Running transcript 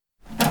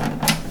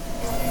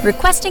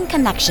Requesting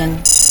connection.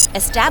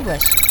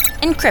 Established.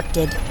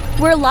 Encrypted.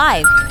 We're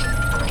live.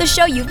 The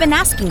show you've been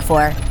asking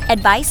for.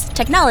 Advice,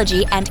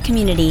 technology, and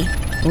community.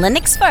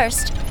 Linux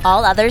first,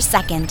 all others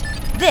second.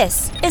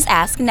 This is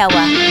Ask Noah.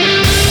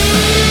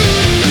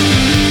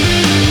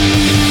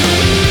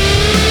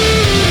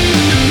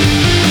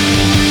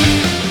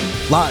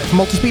 Live from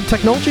Multispeed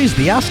Technologies,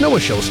 the Ask Noah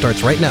show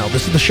starts right now.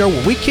 This is the show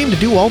where we came to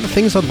do all the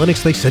things on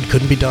Linux they said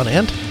couldn't be done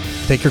and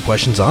take your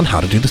questions on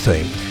how to do the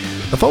same.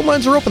 The phone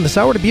lines are open this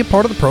hour. To be a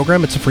part of the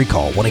program, it's a free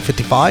call,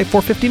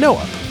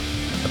 1-855-450-NOAH.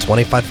 That's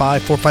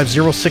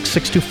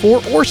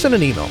 1-855-450-6624, or send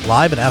an email,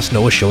 live at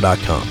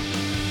AskNoahShow.com.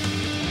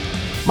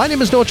 My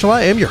name is Noah Chalai.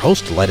 I am your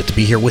host. Delighted to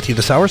be here with you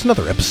this hour as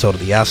another episode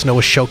of the Ask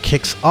Noah show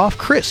kicks off.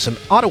 Chris in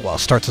Ottawa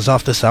starts us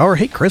off this hour.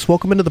 Hey, Chris,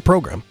 welcome into the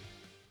program.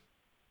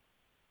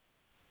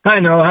 Hi,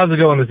 Noah. How's it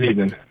going this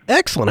evening?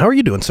 Excellent. How are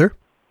you doing, sir?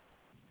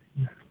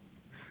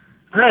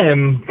 I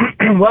am,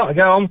 well, I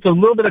got almost a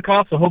little bit of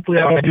cough, so hopefully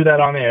I won't do that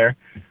on air.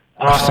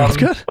 Sounds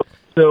good.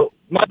 So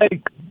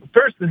the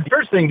first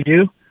thing to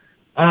do,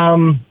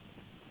 I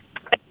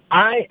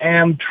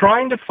am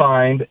trying to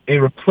find a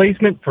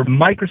replacement for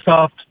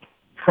Microsoft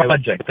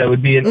Project. That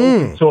would be an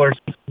open source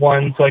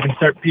one, so I can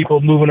start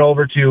people moving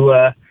over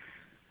to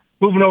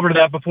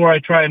that before I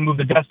try and move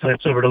the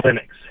desktops over to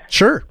Linux.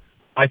 Sure.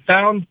 I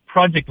found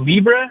Project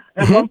Libre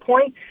at one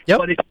point,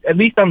 but at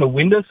least on the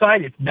Windows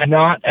side, it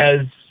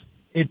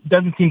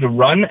doesn't seem to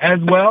run as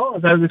well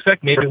as I was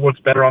expecting. Maybe it works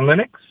better on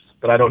Linux,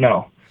 but I don't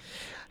know.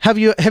 Have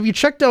you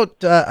checked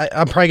out,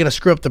 I'm probably going to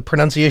screw up the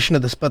pronunciation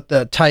of this, but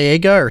the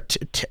Taiga or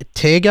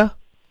Taiga?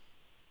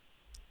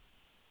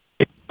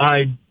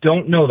 I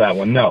don't know that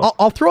one, no.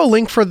 I'll throw a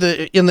link for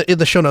in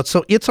the show notes.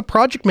 So it's a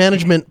project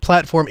management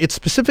platform. It's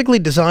specifically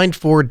designed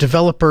for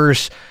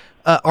developers.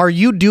 Are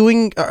you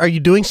doing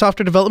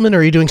software development, or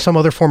are you doing some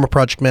other form of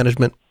project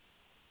management?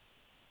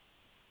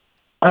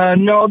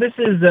 No, this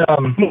is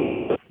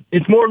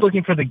it's more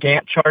looking for the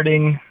Gantt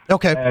charting.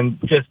 Okay. And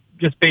just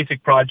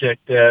basic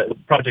project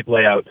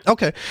layout.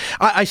 Okay.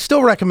 I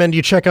still recommend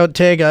you check out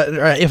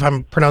Taiga, if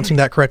I'm pronouncing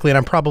that correctly, and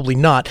I'm probably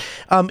not.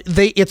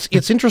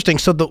 It's interesting.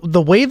 So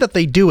the way that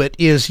they do it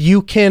is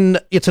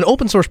it's an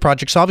open source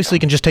project, so obviously you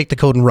can just take the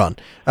code and run,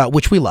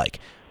 which we like.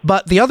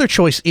 But the other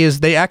choice is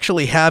they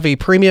actually have a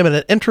premium and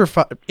an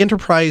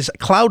enterprise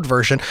cloud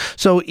version.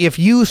 So if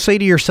you say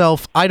to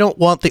yourself, I don't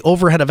want the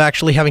overhead of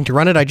actually having to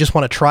run it, I just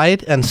want to try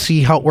it and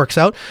see how it works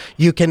out,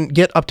 you can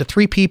get up to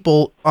 3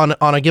 people on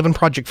a given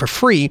project for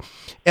free,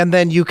 and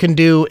then you can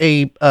do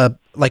a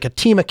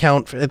team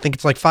account. I think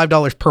it's like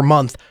 $5 per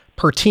month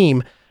per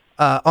team.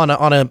 On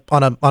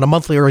a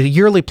monthly or a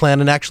yearly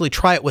plan, and actually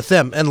try it with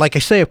them. And like I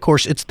say, of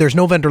course, there's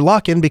no vendor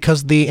lock-in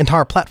because the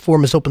entire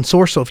platform is open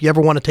source. So if you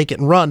ever want to take it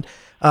and run,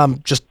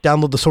 just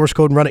download the source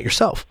code and run it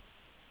yourself.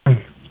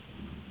 Okay,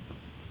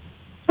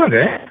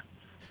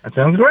 that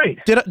sounds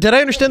great. Did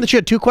I understand that you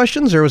had 2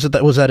 questions, or was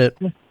that it?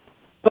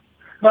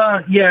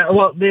 Yeah.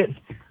 Well,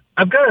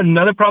 I've got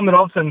another problem that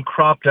all of a sudden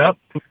cropped up.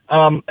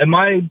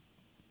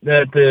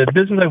 The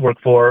business I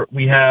work for,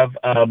 we have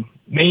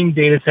main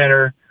data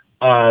center.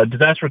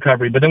 Disaster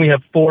recovery, but then we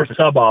have 4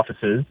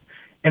 sub-offices,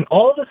 and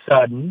all of a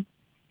sudden,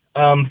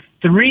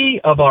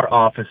 3 of our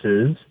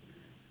offices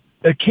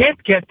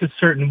can't get to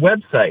certain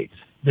websites.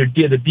 The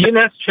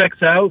DNS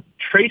checks out,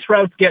 trace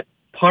routes get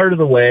part of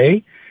the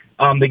way,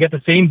 they get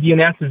the same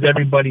DNS as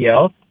everybody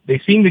else, they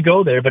seem to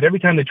go there, but every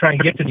time they try and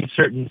get to these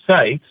certain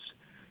sites,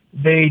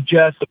 the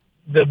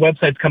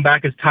websites come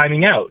back as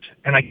timing out,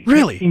 and I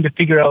can't seem to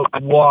figure out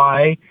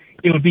why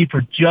it would be for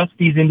just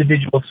these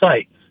individual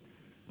sites.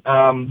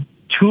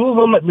 2 of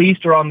them at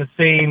least are on the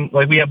same,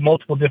 like we have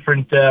multiple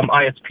different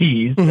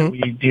ISPs that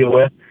we deal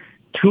with.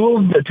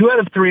 2 out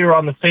of 3 are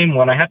on the same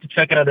one. I have to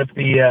check out if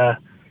the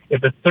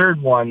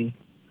third one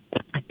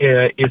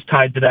is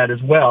tied to that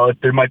as well, if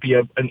there might be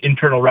an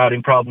internal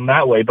routing problem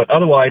that way. But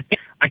otherwise,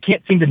 I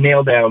can't seem to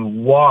nail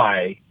down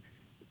why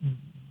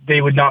they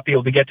would not be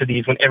able to get to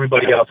these when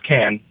everybody else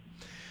can.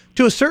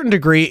 To a certain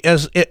degree,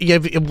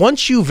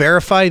 once you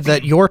verify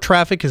that your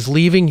traffic is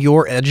leaving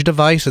your edge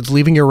device, it's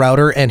leaving your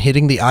router and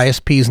hitting the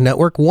ISP's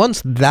network,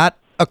 once that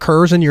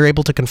occurs and you're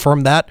able to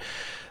confirm that,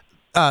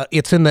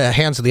 it's in the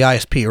hands of the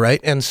ISP,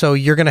 right? And so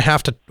you're going to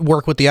have to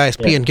work with the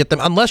ISP and get them,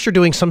 unless you're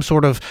doing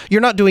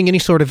you're not doing any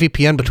sort of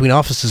VPN between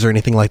offices or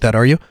anything like that,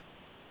 are you?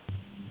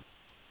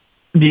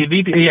 There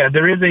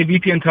is a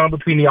VPN tunnel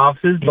between the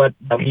offices, but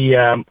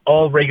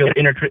all regular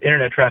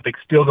internet traffic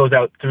still goes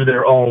out through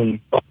their own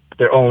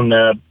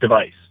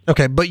device.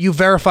 Okay, but you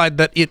verified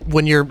that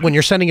when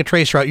you're sending a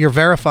trace route, you're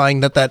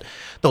verifying that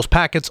those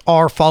packets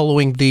are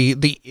following the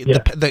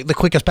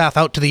quickest path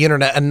out to the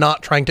internet and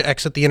not trying to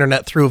exit the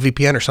internet through a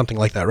VPN or something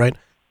like that, right?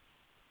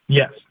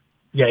 Yes.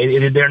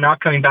 Yeah, they're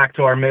not coming back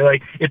to our main.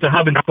 Like, it's a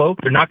hub and spoke.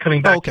 They're not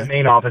coming back to the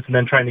main office and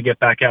then trying to get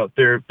back out.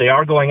 They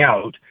are going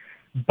out,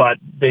 but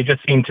they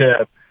just seem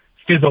to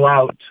fizzle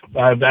out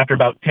after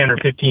about 10 or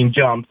 15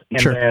 jumps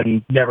and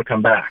then never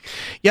come back.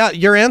 Yeah,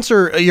 your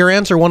answer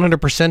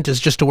 100% is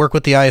just to work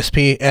with the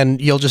ISP,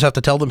 and you'll just have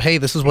to tell them, hey,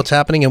 this is what's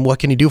happening and what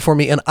can you do for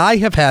me? And I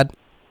have had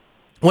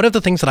One of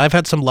the things that I've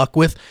had some luck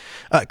with,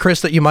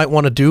 Chris, that you might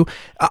want to do,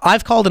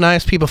 I've called an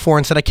ISP before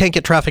and said, I can't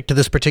get traffic to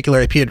this particular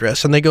IP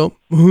address. And they go,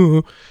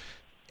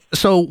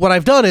 So what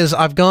I've done is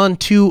I've gone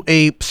to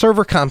a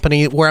server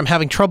company where I'm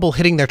having trouble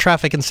hitting their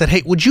traffic and said,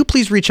 hey, would you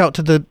please reach out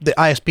to the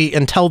ISP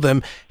and tell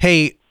them,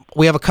 hey,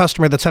 we have a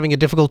customer that's having a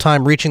difficult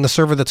time reaching the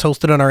server that's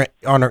hosted on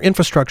our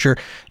infrastructure,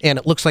 and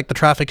it looks like the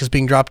traffic is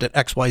being dropped at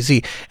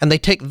XYZ. And they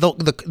take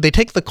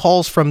the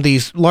calls from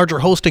these larger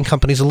hosting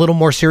companies a little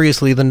more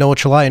seriously than Noah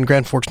Chalai in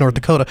Grand Forks, North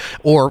Dakota,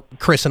 or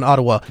Chris in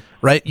Ottawa,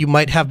 right? You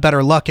might have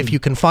better luck if you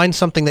can find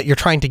something that you're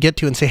trying to get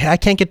to and say, hey, I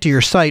can't get to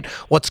your site,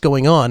 what's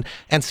going on?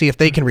 And see if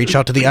they can reach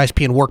out to the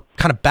ISP and work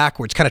kind of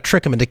backwards, kind of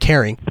trick them into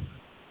caring.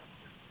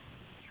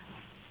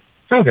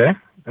 Okay.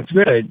 That's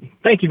great.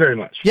 Thank you very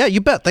much. Yeah, you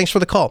bet. Thanks for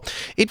the call.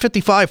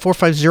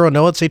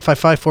 855-450-NOAH. It's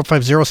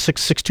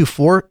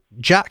 855-450-6624.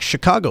 Jack,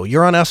 Chicago.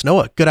 You're on Ask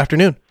Noah. Good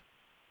afternoon.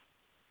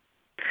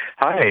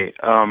 Hi.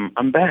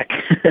 I'm back.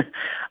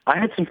 I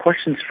had some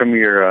questions from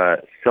your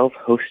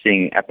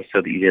self-hosting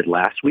episode that you did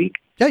last week.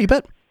 Yeah, you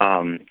bet.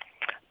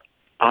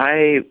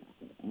 I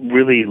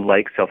really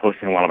like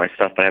self-hosting a lot of my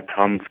stuff, but I have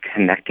problems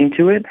connecting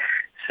to it.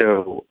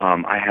 So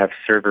I have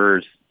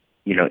servers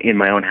in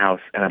my own house,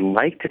 and I'd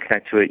like to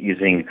connect to it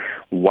using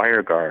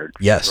WireGuard.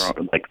 Yes.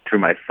 Through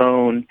my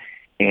phone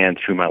and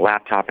through my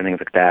laptop and things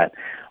like that.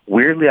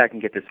 Weirdly, I can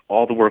get this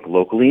all to work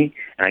locally,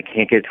 and I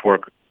can't get it to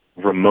work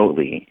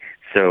remotely.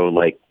 So,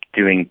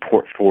 doing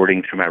port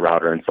forwarding through my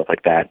router and stuff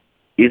like that.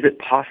 Is it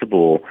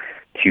possible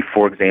to,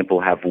 for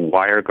example, have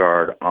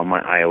WireGuard on my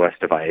iOS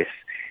device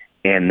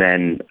and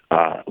then,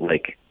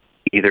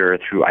 either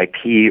through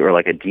IP or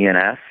a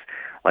DNS,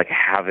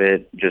 have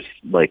it just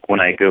when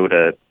I go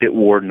to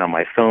Bitwarden on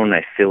my phone,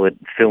 I fill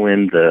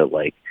in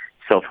the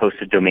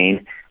self-hosted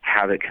domain,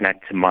 have it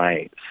connect to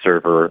my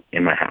server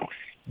in my house.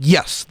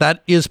 Yes,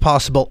 that is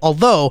possible.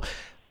 Although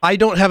I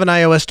don't have an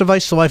iOS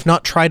device, so I've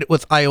not tried it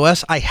with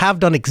iOS. I have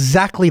done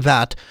exactly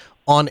that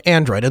on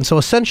Android. And so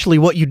essentially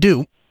what you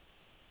do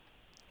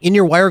in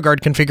your WireGuard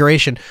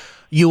configuration,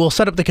 you will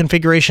set up the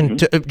configuration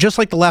to, just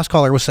like the last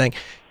caller was saying,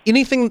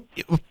 anything.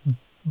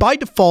 By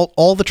default,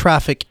 all the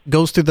traffic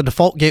goes through the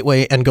default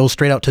gateway and goes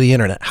straight out to the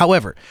internet.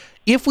 However,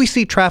 if we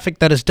see traffic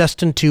that is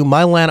destined to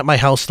my LAN at my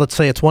house, let's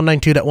say it's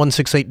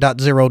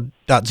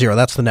 192.168.0.0,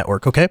 that's the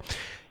network, okay?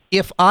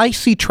 If I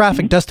see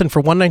traffic destined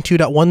for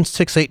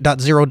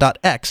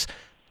 192.168.0.x,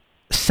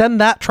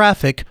 send that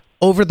traffic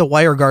over the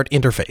WireGuard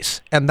interface.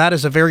 And that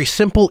is a very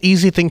simple,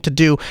 easy thing to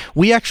do.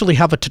 We actually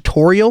have a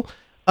tutorial,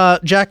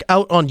 Jack,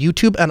 out on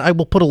YouTube, and I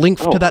will put a link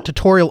to that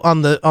tutorial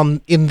in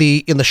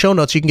the show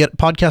notes. You can get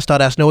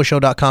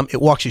podcast.asknoahshow.com.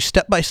 It walks you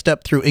step by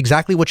step through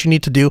exactly what you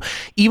need to do.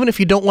 Even if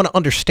you don't want to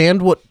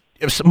understand what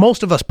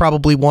most of us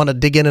probably want to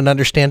dig in and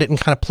understand it and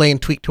kind of play and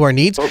tweak to our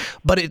needs,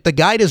 but the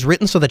guide is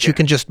written so that you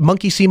can just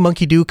monkey see,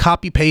 monkey do,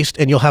 copy paste,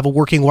 and you'll have a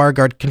working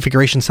WireGuard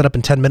configuration set up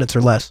in 10 minutes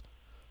or less.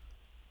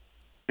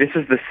 This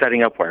is the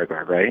setting up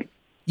WireGuard, right?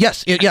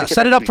 Yes,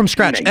 set it up from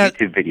scratch.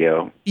 YouTube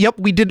video. Yep,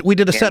 we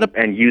did a setup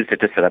and used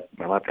it to set up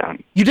my laptop.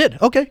 You did?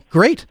 Okay,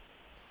 great.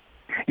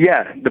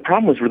 Yeah, the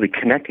problem was really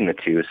connecting the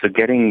two. So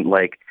getting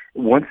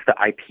once the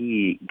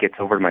IP gets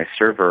over to my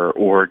server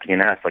or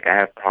DNS, I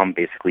have a problem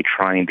basically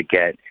trying to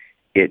get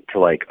it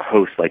to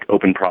host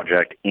Open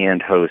Project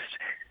and host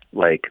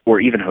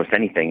or even host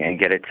anything and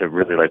get it to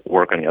really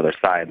work on the other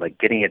side.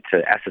 Getting it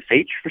to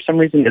SSH for some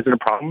reason isn't a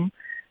problem,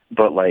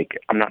 but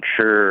I'm not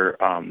sure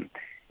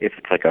if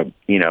it's a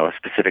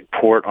specific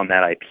port on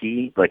that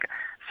IP,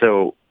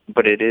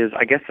 but it is,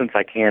 I guess, since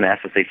I can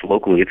SSH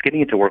locally, it's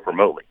getting it to work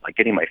remotely,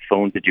 getting my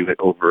phone to do it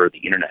over the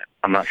internet.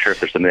 I'm not sure if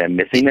there's something I'm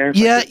missing there.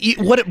 Yeah,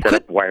 what it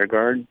could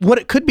WireGuard. What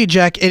it could be,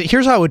 Jack,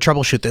 here's how I would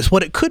troubleshoot this.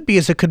 What it could be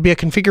is it could be a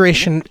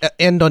configuration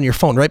end on your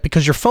phone, right?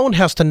 Because your phone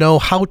has to know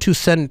how to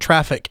send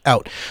traffic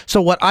out.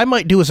 So what I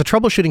might do as a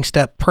troubleshooting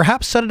step,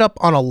 perhaps set it up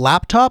on a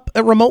laptop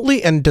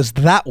remotely, and does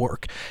that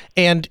work?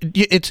 And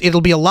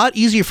it'll be a lot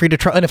easier for you to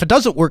try. And if it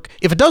does work,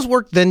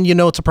 then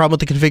it's a problem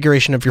with the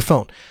configuration of your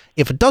phone.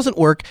 If it doesn't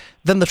work,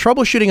 then the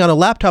troubleshooting on a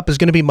laptop is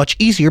going to be much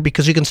easier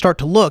because you can start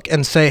to look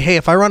and say, hey,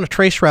 if I run a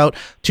trace route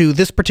to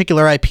this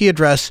particular IP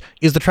address,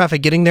 is the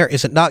traffic getting there?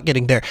 Is it not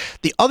getting there?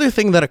 The other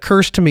thing that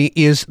occurs to me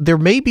is there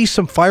may be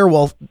some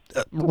firewall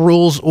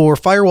rules or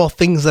firewall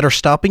things that are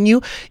stopping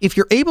you. If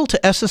you're able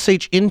to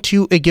SSH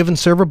into a given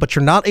server, but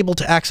you're not able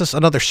to access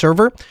another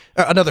server,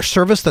 or another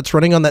service that's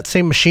running on that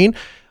same machine,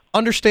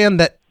 understand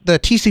that the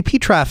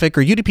TCP traffic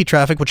or UDP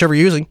traffic, whichever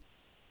you're using,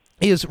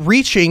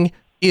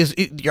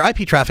 your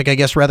IP traffic, I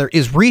guess, rather,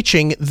 is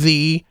reaching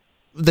the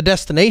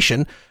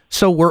destination.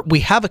 So we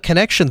have a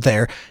connection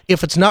there.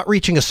 If it's not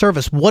reaching a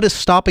service, what is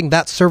stopping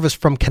that service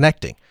from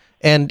connecting?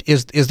 And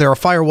is there a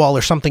firewall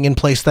or something in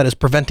place that is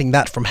preventing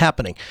that from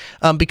happening?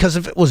 Because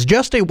if it was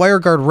just a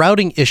WireGuard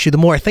routing issue, the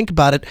more I think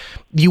about it,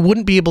 you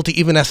wouldn't be able to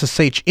even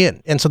SSH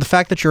in. And so the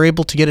fact that you're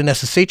able to get an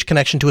SSH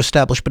connection to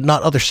establish, but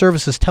not other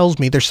services, tells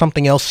me there's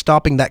something else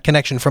stopping that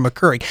connection from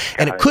occurring.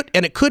 And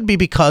it could be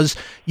because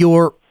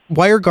your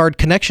WireGuard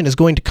connection is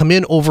going to come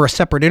in over a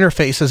separate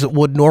interface as it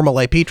would normal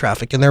IP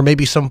traffic, and there may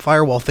be some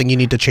firewall thing you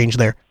need to change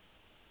there.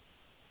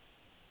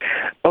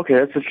 Okay,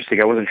 that's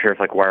interesting. I wasn't sure if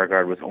like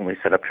WireGuard was only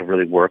set up to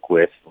really work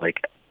with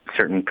like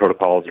certain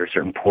protocols or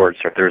certain ports,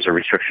 or if there's a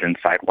restriction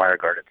inside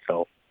WireGuard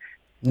itself.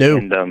 No.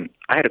 And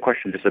I had a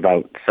question just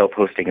about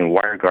self-hosting and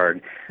WireGuard.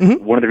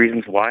 Mm-hmm. One of the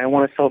reasons why I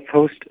want to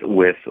self-host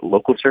with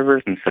local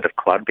servers instead of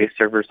cloud-based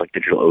servers like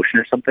DigitalOcean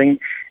or something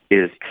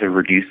is to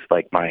reduce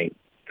like my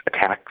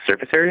attack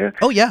surface area.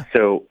 Oh, yeah.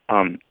 So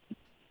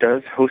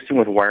does hosting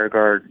with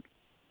WireGuard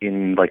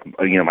in like,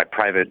 my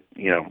private,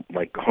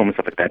 like home and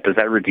stuff like that, does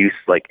that reduce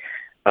like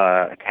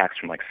attacks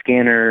from like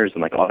scanners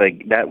and like all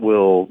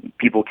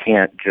people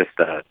can't just,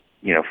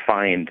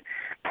 find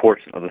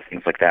ports and other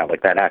things like that?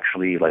 Like that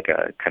actually like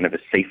a kind of a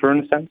safer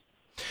in a sense?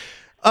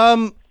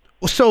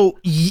 So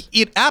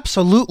it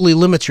absolutely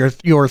limits your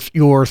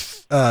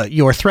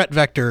threat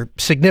vector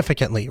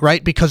significantly,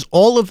 right? Because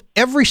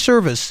every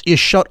service is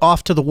shut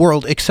off to the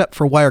world except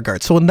for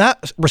WireGuard. So in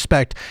that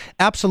respect,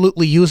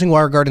 absolutely using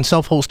WireGuard and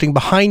self-hosting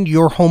behind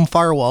your home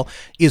firewall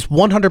is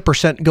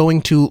 100%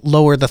 going to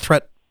lower the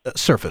threat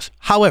surface.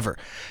 However,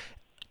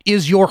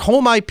 is your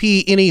home IP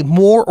any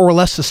more or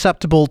less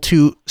susceptible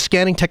to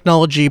scanning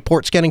technology,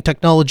 port scanning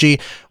technology,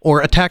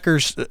 or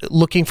attackers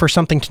looking for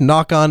something to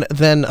knock on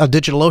than a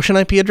DigitalOcean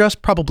IP address?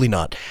 Probably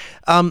not.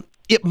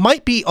 It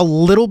might be a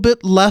little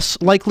bit less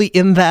likely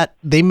in that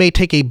they may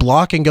take a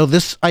block and go,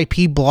 this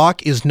IP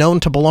block is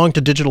known to belong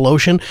to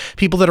DigitalOcean.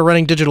 People that are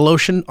running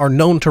DigitalOcean are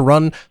known to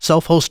run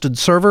self-hosted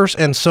servers,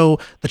 and so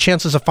the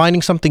chances of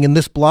finding something in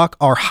this block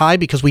are high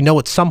because we know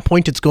at some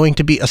point it's going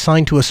to be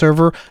assigned to a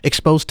server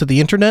exposed to the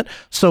internet.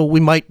 So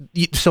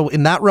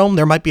in that realm,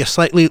 there might be a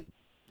slightly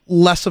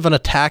less of an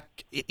attack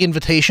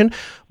invitation,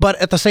 but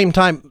at the same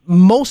time,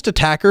 most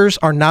attackers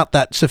are not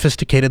that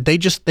sophisticated. They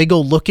go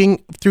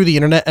looking through the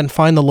internet and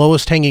find the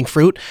lowest hanging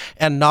fruit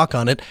and knock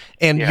on it.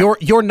 And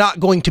you're not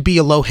going to be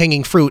a low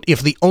hanging fruit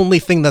if the only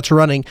thing that's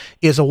running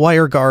is a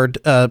WireGuard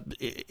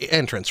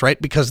entrance,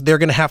 right? Because they're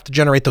going to have to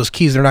generate those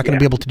keys. They're not going to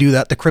be able to do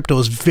that. The crypto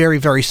is very,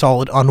 very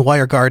solid on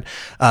WireGuard.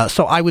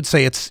 So I would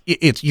say it's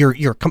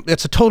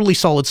a totally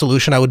solid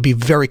solution. I would be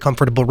very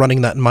comfortable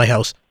running that in my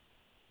house.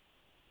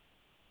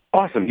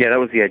 Awesome. Yeah, that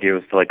was the idea,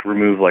 was to like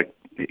remove like,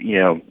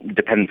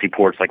 dependency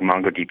ports like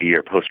MongoDB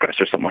or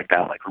Postgres or something like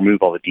that, like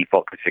remove all the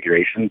default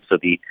configurations. So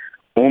the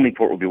only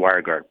port will be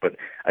WireGuard. But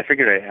I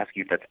figured I'd ask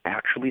you if that's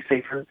actually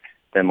safer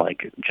than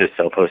like just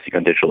self-hosting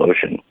on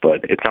DigitalOcean.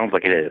 But it sounds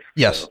like it is.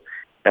 Yes. So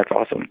that's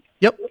awesome.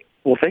 Yep.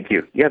 Well, thank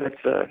you. Yeah, that's,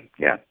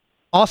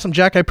 Awesome,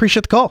 Jack. I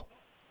appreciate the call.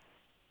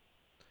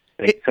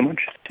 Thanks so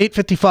much.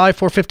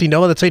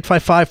 855-450-NOAA. That's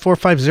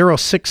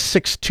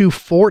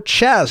 855-450-6624.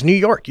 Chaz, New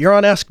York. You're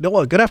on Ask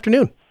Noah. Good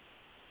afternoon.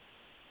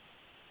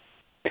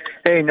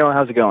 Hey, Noah,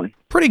 how's it going?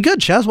 Pretty good,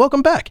 Chaz.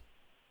 Welcome back.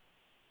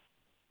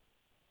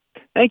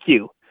 Thank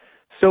you.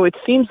 So it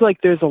seems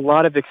like there's a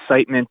lot of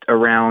excitement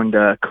around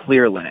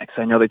Clear Linux.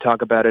 I know they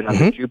talk about it on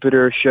the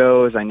Jupiter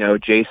shows. I know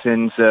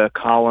Jason's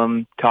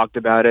column talked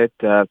about it,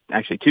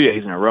 actually 2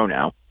 days in a row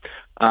now.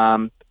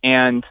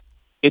 And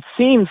it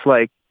seems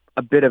like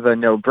a bit of a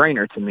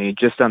no-brainer to me,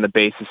 just on the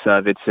basis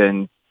of it's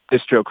an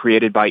distro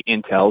created by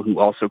Intel, who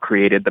also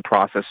created the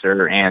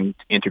processor and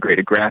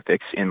integrated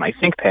graphics in my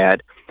ThinkPad.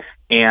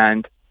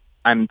 And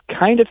I'm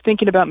kind of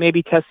thinking about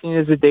maybe testing it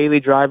as a daily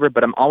driver,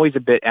 but I'm always a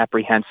bit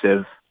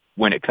apprehensive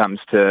when it comes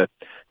to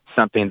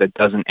something that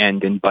doesn't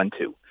end in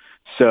Ubuntu.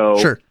 So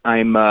sure.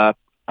 I'm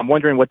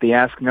wondering what the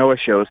Ask Noah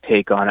show's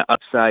take on it.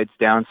 Upsides,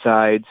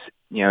 downsides.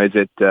 Is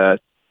it a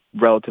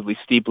relatively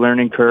steep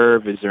learning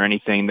curve? Is there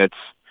anything that's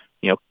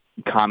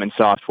common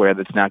software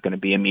that's not going to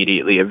be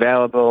immediately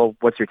available?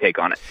 What's your take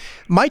on it?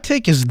 My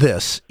take is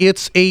this.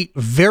 It's a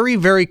very,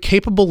 very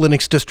capable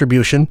Linux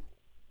distribution.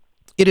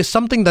 It is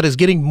something that is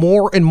getting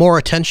more and more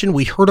attention.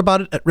 We heard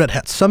about it at Red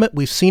Hat Summit.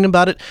 We've seen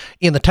about it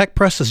in the tech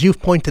press, as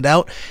you've pointed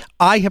out.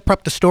 I have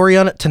prepped a story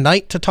on it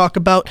tonight to talk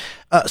about.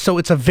 So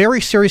it's a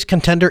very serious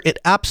contender. It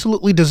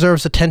absolutely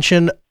deserves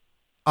attention.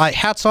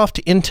 Hats off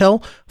to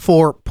Intel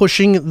for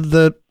pushing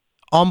the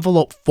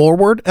envelope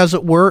forward, as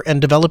it were,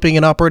 and developing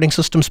an operating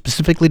system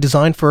specifically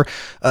designed for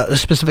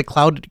specific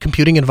cloud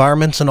computing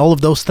environments and all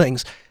of those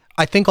things.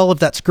 I think all of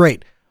that's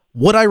great.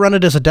 Would I run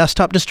it as a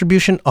desktop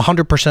distribution?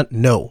 100%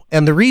 no.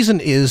 And the reason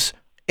is,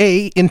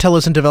 A, Intel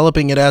isn't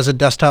developing it as a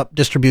desktop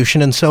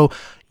distribution, and so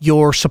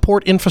your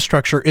support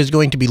infrastructure is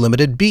going to be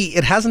limited. B,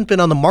 it hasn't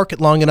been on the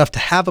market long enough to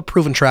have a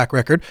proven track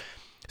record.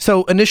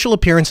 So initial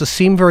appearances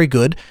seem very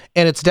good,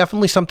 and it's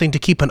definitely something to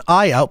keep an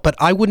eye out, but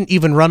I wouldn't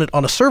even run it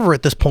on a server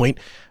at this point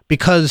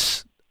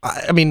because,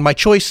 my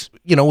choice,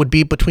 would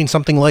be between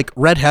something like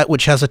Red Hat,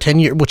 which has a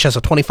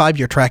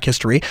 25-year track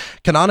history,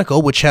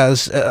 Canonical, which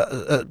has,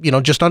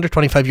 just under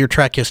 25-year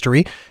track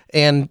history,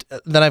 and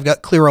then I've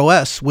got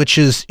ClearOS, which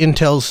is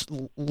Intel's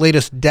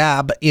latest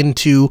dab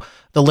into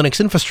the Linux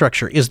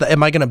infrastructure.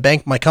 Am I going to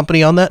bank my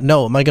company on that?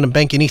 No. Am I going to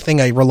bank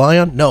anything I rely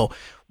on? No.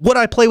 Would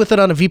I play with it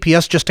on a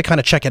VPS just to kind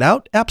of check it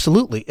out?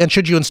 Absolutely. And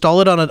should you install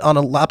it on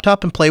a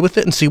laptop and play with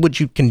it and see what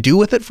you can do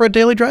with it for a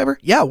daily driver?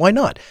 Yeah, why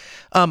not?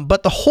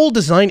 But the whole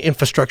design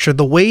infrastructure,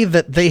 the way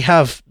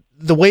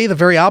the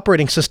very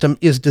operating system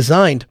is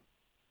designed,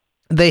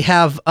 they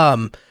have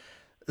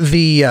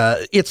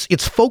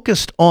it's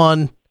focused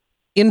on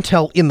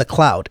Intel in the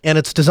cloud, and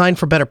it's designed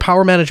for better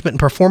power management and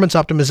performance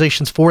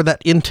optimizations for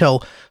that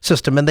Intel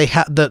system. And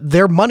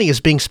their money is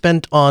being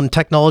spent on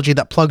technology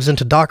that plugs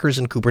into Dockers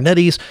and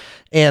Kubernetes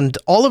and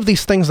all of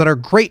these things that are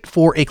great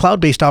for a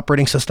cloud-based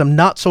operating system,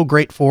 not so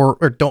great for,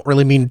 or don't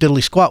really mean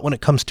diddly squat when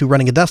it comes to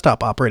running a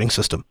desktop operating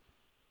system.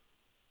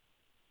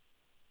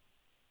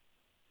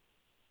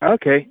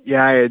 Okay.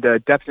 Yeah, I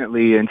had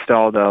definitely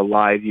installed a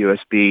live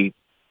USB,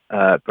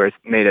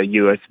 made a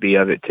USB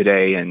of it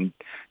today and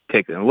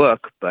taken a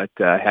look, but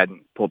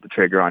hadn't pulled the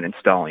trigger on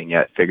installing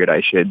yet. Figured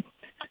I should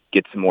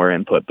get some more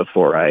input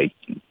before I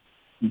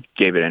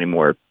gave it any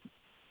more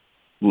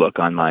look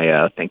on my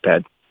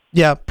ThinkPad.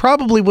 Yeah,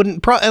 probably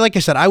wouldn't. Like I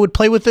said, I would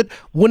play with it.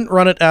 Wouldn't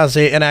run it as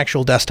an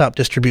actual desktop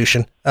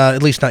distribution,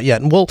 at least not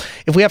yet. And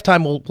if we have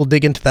time, we'll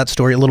dig into that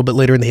story a little bit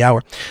later in the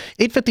hour.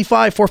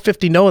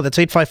 855-450-NOAA. That's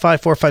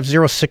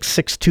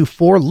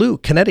 855-450-6624. Lou,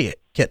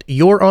 Connecticut.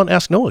 You're on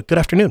Ask Noah. Good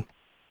afternoon.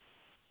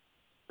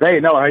 Hey,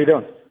 Noah, how you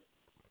doing?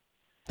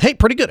 Hey,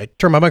 pretty good. I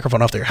turned my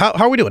microphone off there. How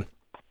are we doing?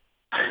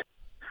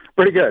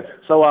 Pretty good.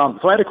 So I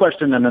had a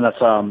question, and then that's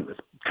it's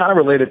kind of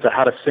related to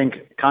how to sync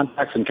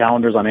contacts and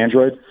calendars on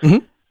Android.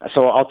 Mm-hmm.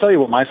 So I'll tell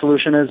you what my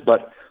solution is,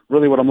 but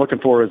really what I'm looking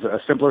for is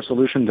a simpler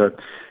solution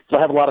so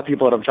I have a lot of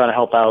people that I'm trying to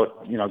help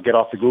out, get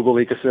off the Google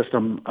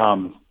ecosystem,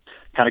 kind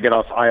of get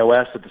off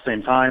iOS at the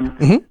same time.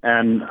 Mm-hmm.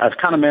 And I've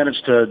kind of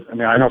managed to,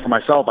 I know for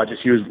myself, I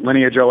just use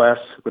Lineage OS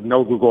with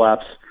no Google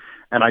apps,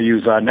 and I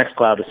use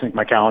Nextcloud to sync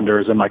my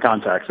calendars and my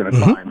contacts, and it's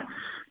Mm-hmm. fine.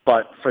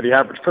 But for the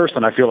average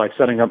person, I feel like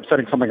setting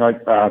something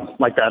like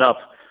that up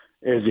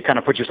is you kind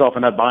of put yourself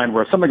in that bind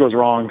where if something goes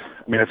wrong,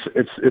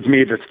 it's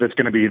me that's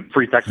going to be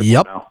free technical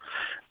Yep. now.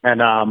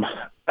 And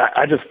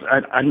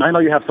I know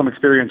you have some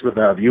experience with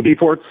UB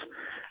ports.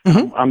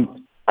 Mm-hmm.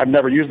 I've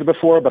never used it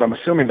before, but I'm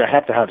assuming they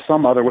have to have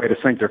some other way to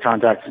sync their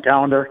contacts and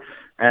calendar.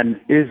 And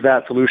is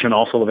that solution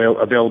also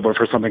available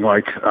for something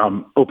like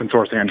open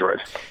source Android?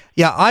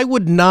 Yeah, I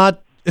would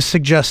not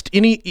suggest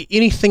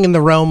anything in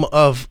the realm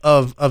of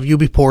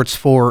UB ports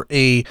for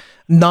a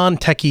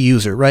non-techie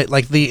user, right?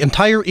 Like the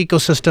entire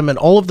ecosystem and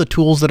all of the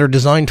tools that are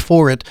designed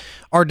for it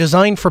are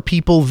designed for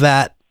people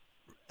that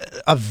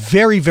a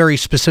very, very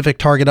specific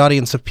target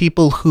audience of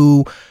people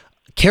who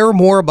care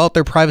more about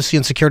their privacy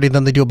and security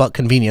than they do about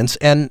convenience.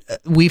 And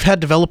we've had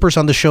developers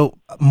on the show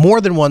more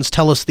than once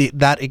tell us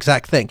that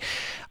exact thing.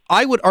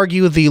 I would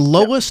argue the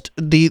lowest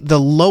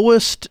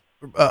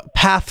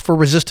path for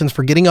resistance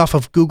for getting off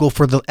of Google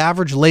for the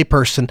average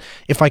layperson,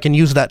 if I can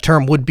use that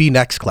term, would be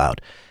Nextcloud.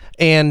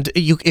 And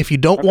if you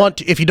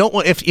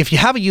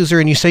have a user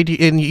and you say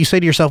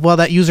to yourself, well,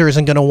 that user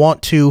isn't going to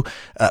want to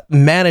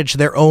manage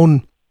their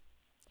own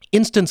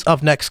instance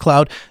of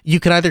Nextcloud, you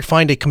can either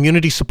find a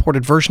community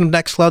supported version of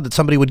Nextcloud that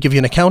somebody would give you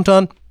an account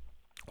on,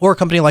 or a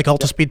company like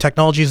Altispeed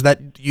Technologies that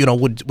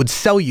would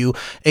sell you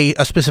a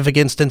specific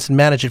instance and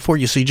manage it for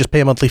you. So you just pay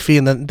a monthly fee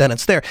and then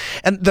it's there.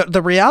 And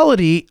the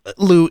reality,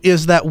 Lou,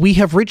 is that we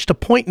have reached a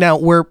point now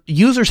where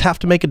users have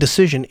to make a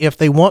decision if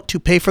they want to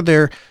pay for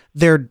their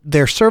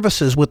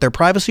services with their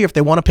privacy, or if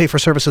they want to pay for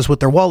services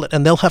with their wallet,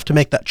 and they'll have to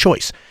make that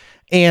choice.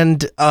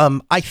 And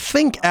I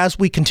think as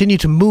we continue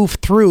to move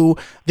through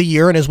the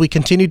year and as we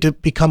continue to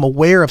become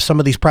aware of some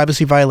of these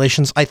privacy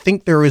violations, I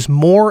think there is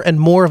more and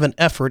more of an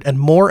effort and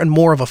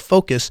more of a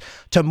focus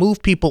to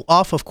move people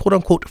off of quote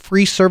unquote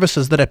free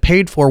services that are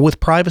paid for with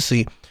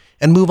privacy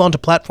and move on to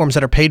platforms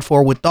that are paid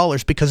for with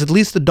dollars, because at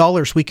least the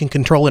dollars we can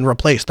control and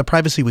replace, the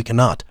privacy we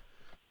cannot.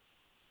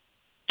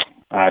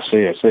 I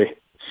see.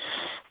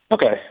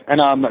 Okay.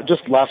 And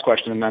just last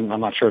question, and then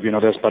I'm not sure if you know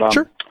this, but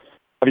Sure.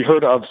 Have you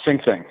heard of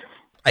SyncThing?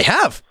 I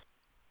have.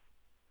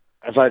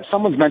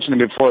 Someone's mentioned to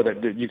me before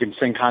that you can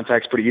sync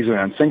contacts pretty easily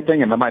on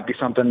SyncThing, and that might be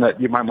something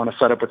that you might want to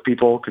set up with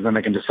people, because then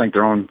they can just sync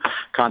their own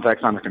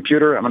contacts on the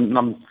computer. I don't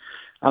know.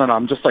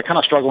 I'm just kind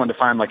of struggling to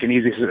find like an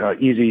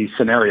easy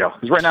scenario,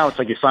 because right now it's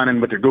like you sign in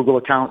with your Google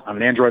account on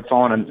an Android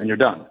phone and you're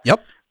done.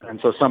 Yep.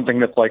 And so something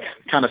that's like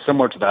kind of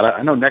similar to that.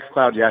 I know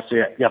Nextcloud, you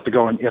have to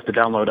go and you have to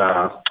download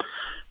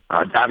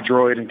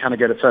DAVdroid and kind of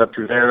get it set up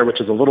through there, which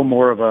is a little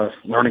more of a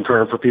learning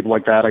curve for people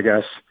like that, I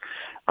guess.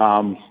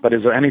 But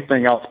is there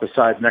anything else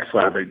besides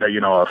Nextcloud that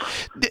you know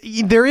of?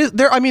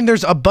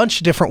 There's a bunch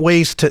of different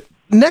ways to.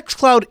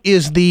 Nextcloud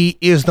is the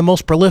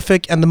most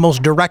prolific and the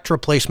most direct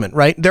replacement,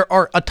 right? There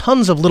are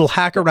tons of little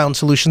hack around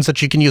solutions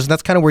that you can use, and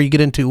that's kind of where you get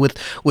into with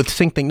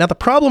SyncThing. Now, the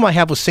problem I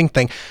have with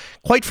SyncThing,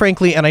 quite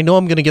frankly, and I know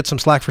I'm going to get some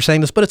slack for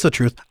saying this, but it's the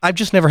truth, I've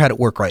just never had it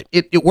work right.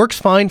 It works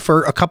fine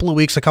for a couple of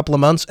weeks, a couple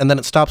of months, and then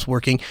it stops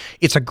working.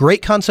 It's a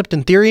great concept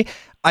in theory.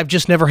 I've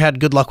just never had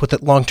good luck with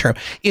it long term.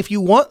 If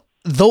you want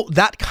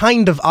that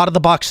kind of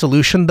out-of-the-box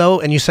solution, though,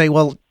 and you say,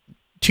 well,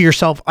 to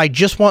yourself, I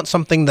just want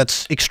something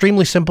that's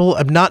extremely simple.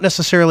 I'm not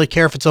necessarily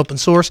care if it's open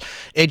source.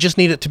 I just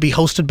need it to be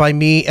hosted by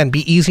me and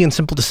be easy and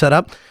simple to set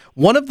up.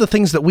 One of the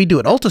things that we do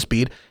at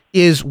Altispeed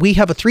is we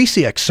have a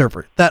 3CX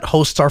server that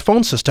hosts our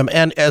phone system.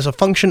 And as a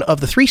function of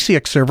the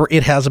 3CX server,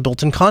 it has a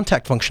built-in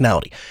contact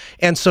functionality.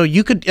 And so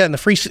you could, and the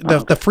free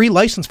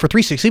license for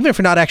 3CX, even if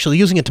you're not actually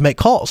using it to make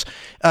calls,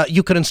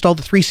 you could install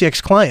the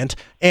 3CX client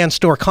and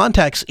store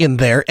contacts in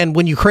there. And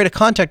when you create a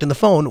contact in the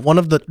phone, one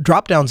of the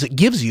drop-downs it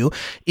gives you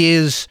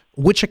is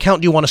which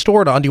account do you want to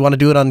store it on? Do you want to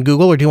do it on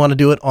Google, or do you want to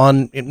do it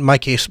on, in my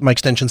case, my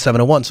extension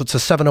 701? So it's a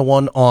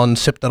 701 on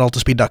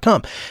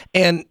sip.altispeed.com,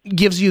 and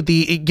gives you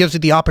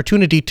the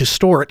opportunity to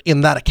store it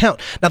in that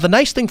account. Now, the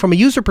nice thing from a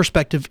user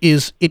perspective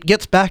is it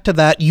gets back to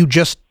that. You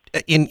just,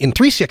 in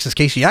 3CX's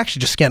case, you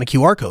actually just scan a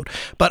QR code,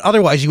 but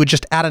otherwise you would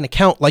just add an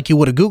account like you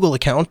would a Google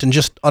account, and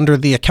just under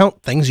the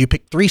account things, you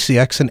pick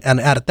 3CX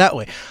and add it that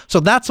way. So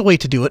that's a way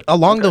to do it.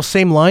 Along those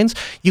same lines,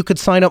 you could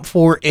sign up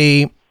for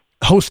a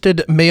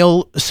hosted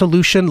mail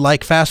solution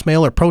like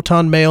Fastmail or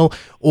Proton Mail,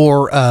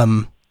 or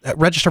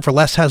Register for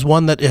Less has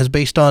one that is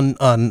based on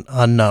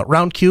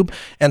Roundcube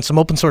and some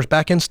open source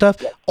backend stuff.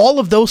 All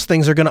of those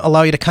things are going to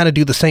allow you to kind of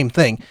do the same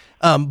thing.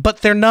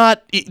 But they're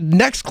not.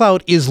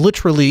 Nextcloud is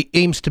literally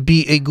aims to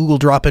be a Google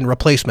drop-in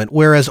replacement,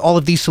 whereas all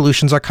of these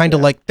solutions are kind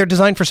of like, they're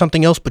designed for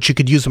something else, but you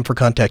could use them for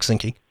contact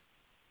syncing.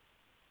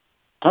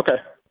 Okay.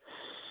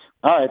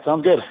 All right.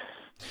 Sounds good.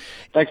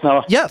 Thanks,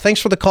 Noah. Yeah, thanks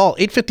for the call.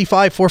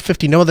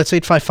 855-450-NOAH. That's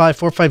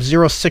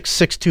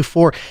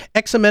 855-450-6624.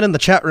 XMN in the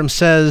chat room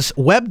says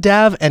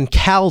WebDAV and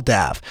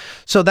CalDAV.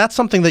 So that's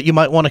something that you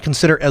might want to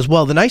consider as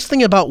well. The nice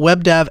thing about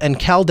WebDAV and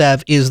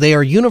CalDAV is they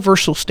are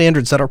universal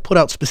standards that are put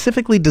out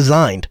specifically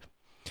designed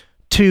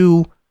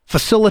to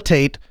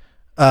facilitate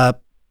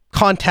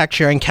contact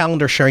sharing,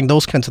 calendar sharing,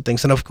 those kinds of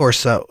things. And of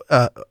course,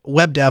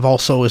 WebDAV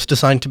also is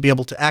designed to be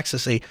able to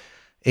access a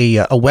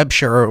web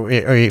share or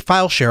a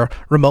file share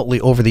remotely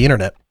over the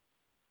internet.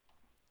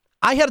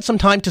 I had some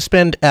time to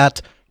spend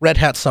at Red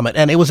Hat Summit,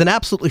 and it was an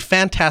absolutely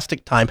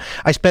fantastic time.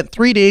 I spent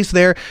 3 days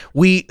there.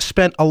 We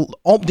spent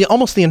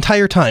almost the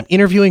entire time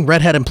interviewing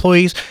Red Hat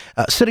employees,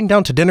 sitting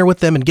down to dinner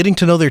with them and getting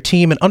to know their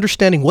team and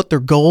understanding what their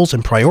goals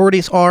and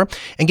priorities are,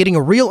 and getting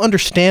a real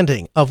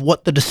understanding of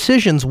what the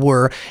decisions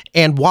were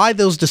and why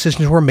those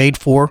decisions were made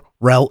for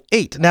RHEL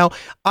 8. Now,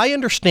 I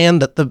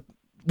understand that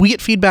we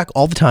get feedback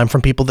all the time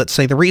from people that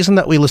say the reason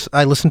that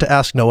I listen to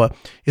Ask Noah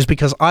is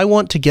because I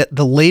want to get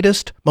the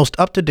latest, most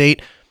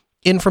up-to-date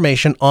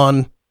information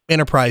on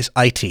enterprise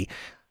IT.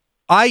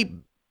 I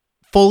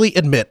fully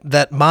admit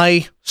that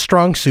my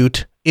strong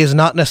suit is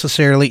not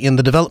necessarily in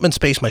the development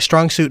space. My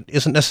strong suit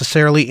isn't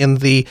necessarily in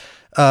the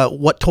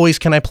what toys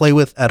can I play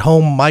with at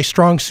home. My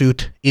strong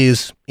suit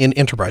is in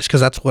enterprise,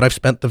 because that's what I've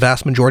spent the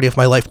vast majority of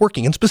my life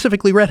working in,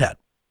 specifically Red Hat.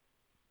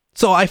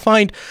 So I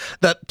find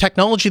that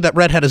technology that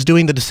Red Hat is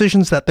doing, the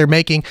decisions that they're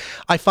making,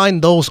 I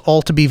find those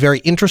all to be very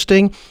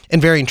interesting and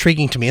very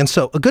intriguing to me. And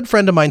so a good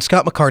friend of mine,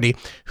 Scott McCarty,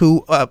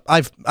 who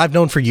I've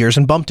known for years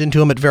and bumped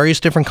into him at various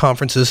different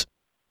conferences,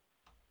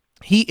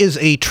 he is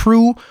a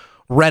true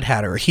Red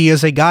Hatter. He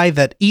is a guy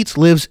that eats,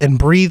 lives, and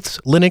breathes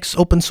Linux,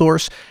 open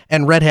source,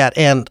 and Red Hat.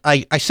 And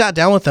I sat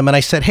down with him and I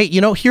said, hey,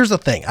 here's the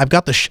thing. I've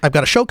got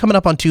a show coming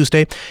up on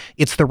Tuesday.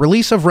 It's the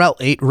release of RHEL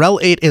 8. RHEL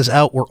 8 is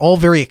out. We're all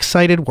very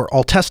excited. We're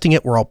all testing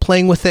it. We're all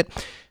playing with it.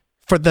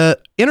 For the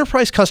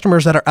enterprise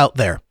customers that are out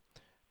there,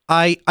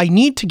 I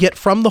need to get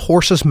from the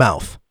horse's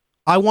mouth.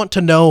 I want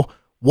to know,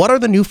 what are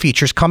the new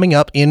features coming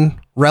up in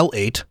RHEL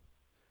 8?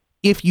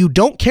 If you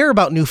don't care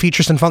about new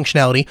features and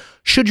functionality,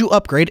 should you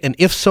upgrade? And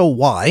if so,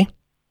 why?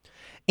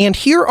 And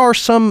here are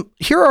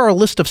a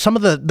list of some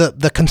of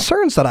the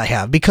concerns that I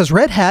have, because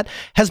Red Hat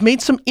has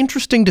made some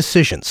interesting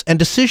decisions, and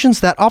decisions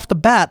that off the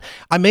bat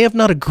I may have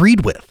not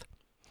agreed with.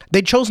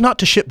 They chose not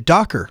to ship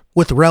Docker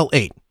with RHEL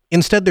 8.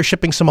 Instead, they're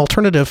shipping some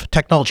alternative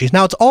technologies.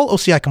 Now, it's all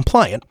OCI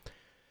compliant,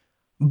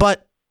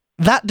 but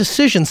that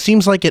decision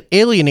seems like it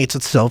alienates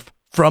itself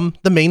from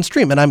the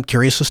mainstream, and I'm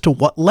curious as to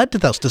what led to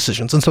those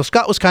decisions. And so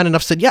Scott was kind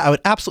enough, said, yeah, I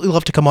would absolutely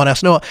love to come on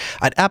Ask Noah.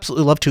 I'd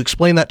absolutely love to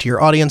explain that to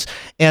your audience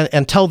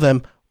and tell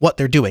them what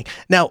they're doing.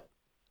 Now,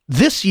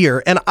 this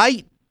year, and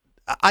I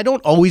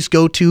don't always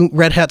go to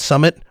Red Hat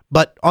Summit,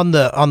 but on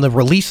the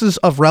releases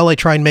of RHEL, I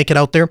try and make it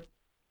out there.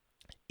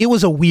 It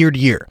was a weird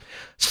year.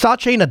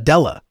 Satya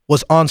Nadella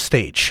was on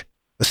stage,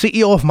 the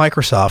CEO of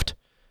Microsoft,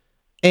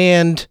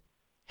 and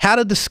had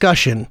a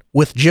discussion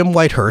with Jim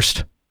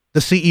Whitehurst, the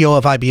CEO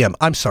of IBM.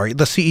 I'm sorry,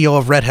 the CEO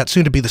of Red Hat,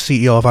 soon to be the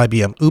CEO of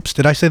IBM. Oops,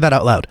 did I say that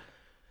out loud?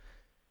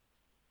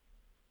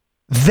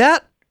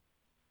 That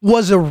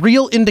was a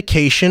real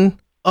indication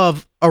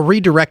of a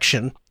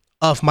redirection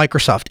of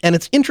Microsoft. And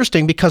it's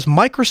interesting because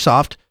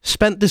Microsoft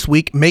spent this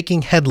week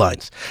making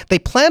headlines. They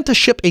plan to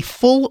ship a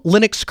full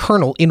Linux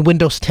kernel in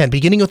Windows 10,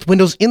 beginning with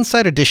Windows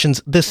Inside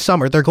Editions this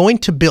summer. They're going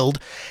to build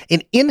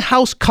an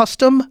in-house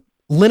custom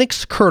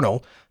Linux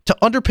kernel to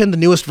underpin the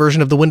newest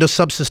version of the Windows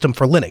subsystem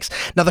for Linux.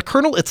 Now, the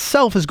kernel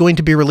itself is going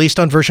to be released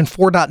on version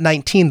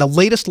 4.19, the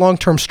latest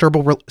long-term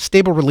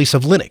stable release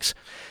of Linux.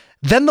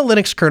 Then the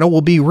Linux kernel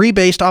will be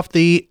rebased off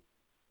the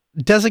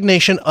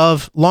designation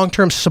of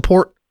long-term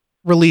support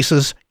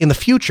releases in the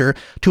future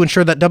to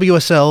ensure that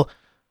WSL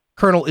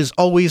kernel is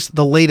always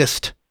the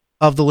latest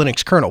of the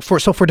Linux kernel.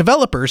 So for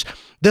developers,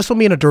 this will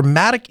mean a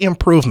dramatic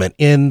improvement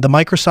in the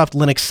Microsoft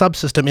Linux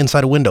subsystem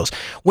inside of Windows.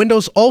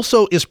 Windows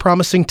also is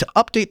promising to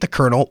update the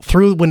kernel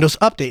through Windows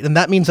Update, and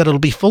that means that it'll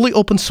be fully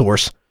open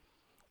source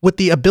with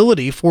the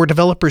ability for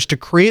developers to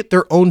create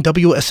their own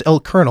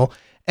WSL kernel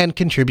and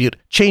contribute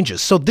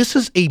changes. So this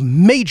is a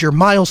major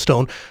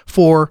milestone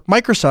for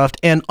Microsoft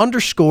and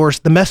underscores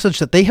the message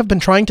that they have been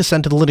trying to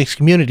send to the Linux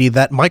community,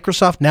 that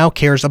Microsoft now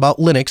cares about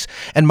Linux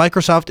and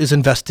Microsoft is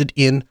invested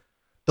in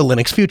the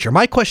Linux future.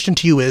 My question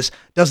to you is,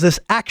 does this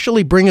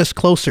actually bring us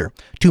closer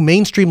to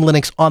mainstream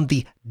Linux on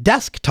the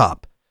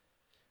desktop?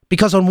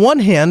 Because on one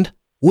hand,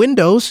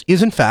 Windows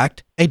is in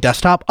fact a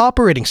desktop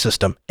operating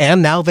system,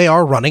 and now they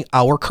are running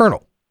our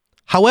kernel.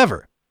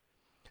 However,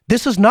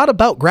 this is not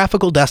about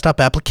graphical desktop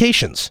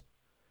applications.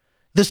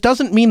 This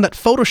doesn't mean that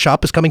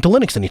Photoshop is coming to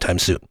Linux anytime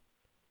soon.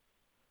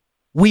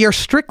 We are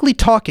strictly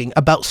talking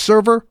about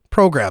server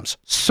programs,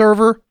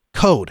 server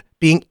code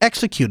being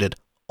executed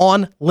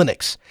on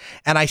Linux.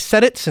 And I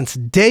said it since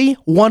day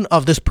one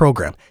of this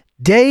program.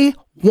 Day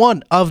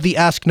one of the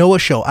Ask Noah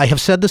show. I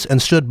have said this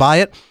and stood by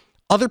it.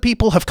 Other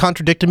people have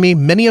contradicted me.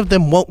 Many of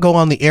them won't go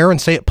on the air and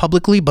say it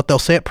publicly, but they'll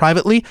say it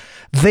privately.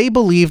 They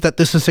believe that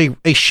this is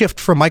a shift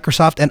from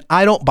Microsoft, and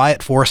I don't buy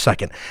it for a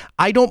second.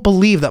 I don't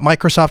believe that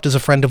Microsoft is a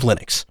friend of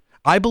Linux.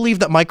 I believe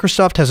that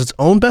Microsoft has its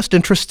own best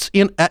interests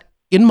in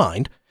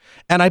mind,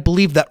 and I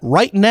believe that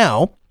right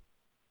now,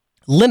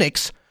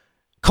 Linux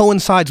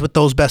coincides with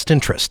those best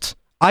interests.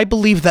 I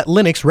believe that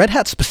Linux, Red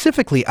Hat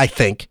specifically, I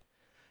think,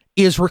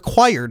 is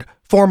required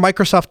for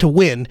Microsoft to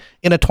win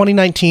in a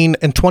 2019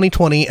 and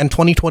 2020 and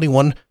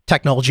 2021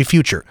 technology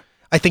future.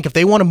 I think if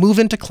they want to move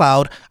into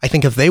cloud, I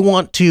think if they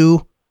want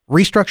to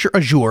restructure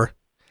Azure,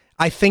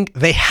 I think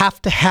they have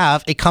to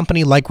have a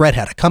company like Red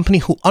Hat, a company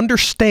who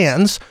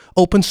understands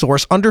open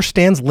source,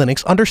 understands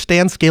Linux,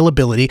 understands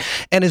scalability,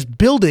 and is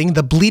building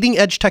the bleeding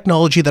edge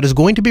technology that is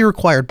going to be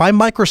required by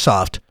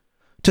Microsoft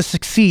to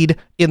succeed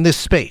in this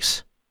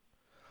space.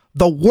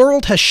 The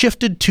world has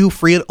shifted to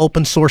free and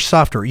open source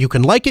software. You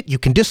can like it, you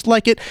can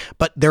dislike it,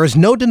 but there is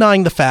no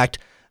denying the fact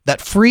that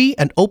free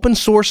and open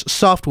source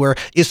software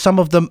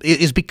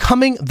is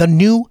becoming the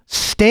new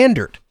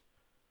standard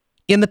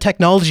in the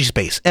technology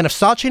space. And if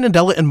Satya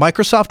Nadella and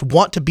Microsoft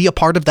want to be a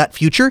part of that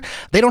future,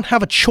 they don't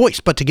have a choice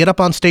but to get up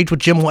on stage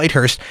with Jim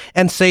Whitehurst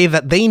and say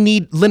that they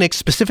need Linux,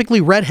 specifically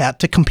Red Hat,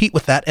 to compete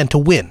with that and to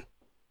win.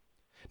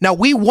 Now,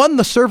 we won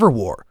the server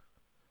war.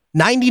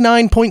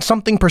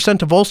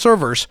 99% of all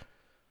servers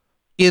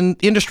in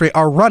industry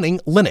are running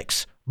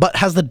Linux, but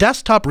has the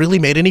desktop really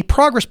made any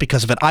progress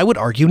because of it? I would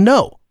argue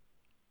no.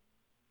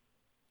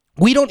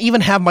 We don't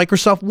even have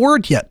Microsoft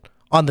Word yet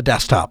on the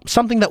desktop,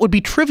 something that would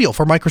be trivial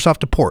for Microsoft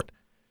to port.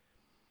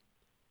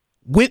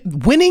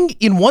 Winning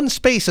in one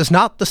space is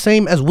not the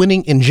same as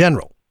winning in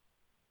general.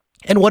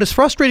 And what is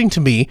frustrating to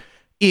me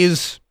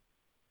is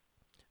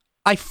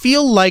I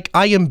feel like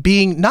I am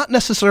being not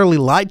necessarily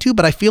lied to,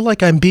 but I feel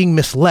like I'm being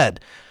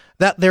misled.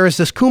 That there is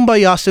this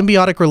kumbaya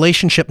symbiotic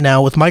relationship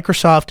now with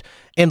Microsoft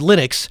and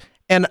Linux,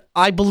 and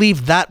I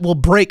believe that will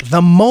break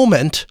the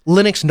moment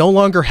Linux no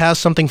longer has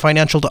something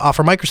financial to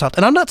offer Microsoft.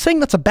 And I'm not saying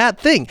that's a bad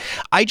thing.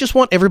 I just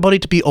want everybody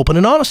to be open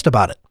and honest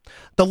about it.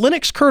 The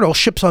Linux kernel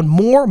ships on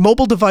more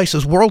mobile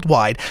devices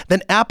worldwide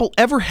than Apple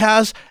ever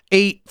has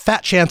a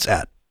fat chance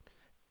at.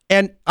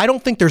 And I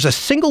don't think there's a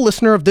single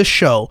listener of this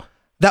show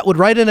that would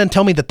write in and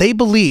tell me that they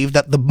believe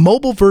that the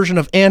mobile version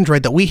of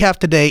Android that we have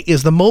today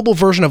is the mobile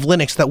version of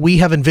Linux that we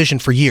have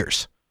envisioned for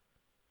years.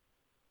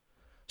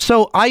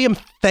 So I am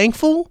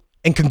thankful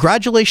and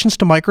congratulations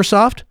to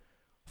Microsoft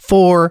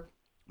for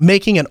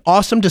making an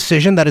awesome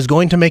decision that is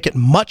going to make it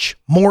much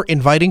more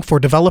inviting for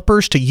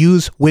developers to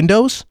use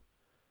Windows.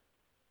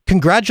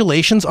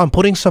 Congratulations on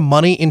putting some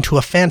money into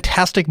a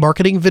fantastic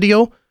marketing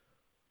video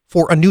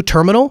for a new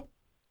terminal.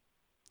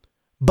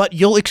 But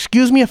you'll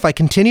excuse me if I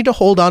continue to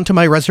hold on to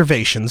my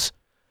reservations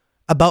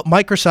about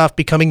Microsoft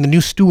becoming the new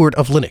steward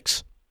of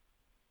Linux.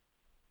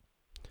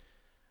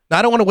 Now,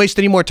 I don't want to waste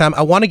any more time.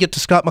 I want to get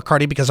to Scott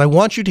McCarty because I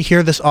want you to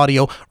hear this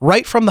audio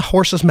right from the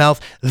horse's mouth.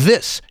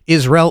 This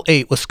is RHEL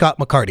 8 with Scott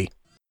McCarty.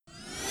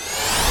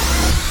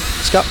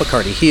 Scott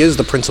McCarty, he is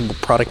the principal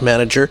product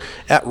manager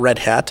at Red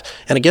Hat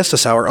and a guest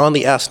this hour on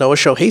the Ask Noah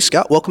show. Hey,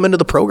 Scott, welcome into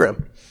the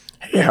program.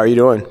 Hey, how are you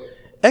doing?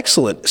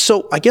 Excellent.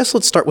 So I guess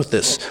let's start with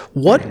this.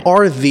 What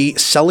are the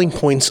selling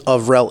points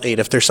of RHEL 8?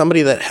 If there's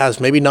somebody that has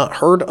maybe not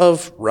heard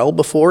of RHEL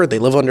before, they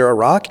live under a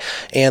rock,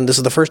 and this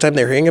is the first time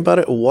they're hearing about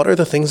it, what are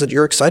the things that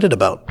you're excited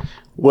about?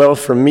 Well,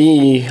 for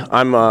me,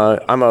 I'm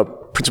a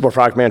principal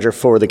product manager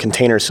for the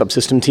container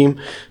subsystem team.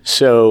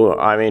 So,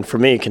 I mean, for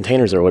me,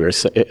 containers are what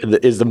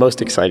is the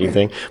most exciting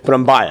thing, but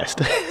I'm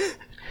biased.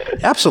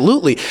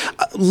 Absolutely.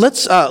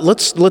 Let's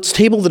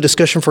table the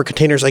discussion for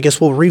containers. I guess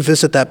we'll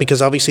revisit that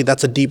because obviously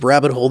that's a deep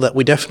rabbit hole that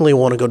we definitely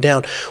want to go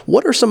down.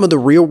 What are some of the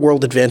real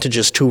world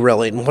advantages to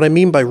RHEL 8? And what I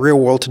mean by real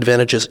world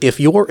advantages, if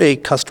you're a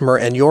customer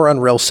and you're on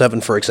RHEL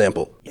 7, for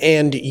example,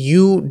 and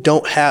you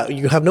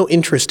have no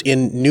interest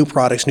in new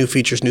products, new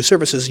features, new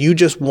services, you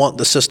just want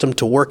the system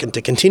to work and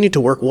to continue to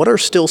work, what are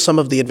still some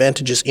of the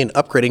advantages in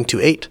upgrading to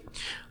 8?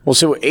 Well,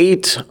 so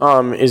 8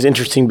 is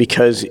interesting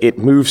because it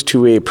moves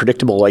to a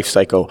predictable life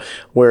cycle,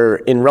 where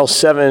in RHEL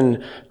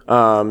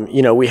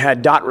 7, we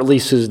had dot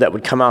releases that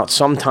would come out.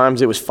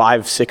 Sometimes it was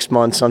 5, 6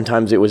 months.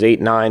 Sometimes it was 8,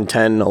 9,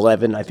 10,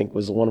 11, I think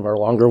was one of our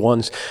longer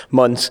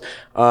months,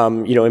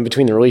 in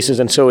between the releases.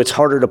 And so it's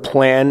harder to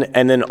plan.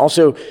 And then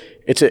also,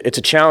 it's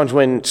a challenge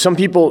when some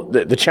people,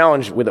 the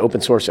challenge with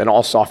open source and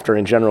all software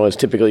in general is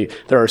typically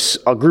there are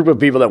a group of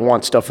people that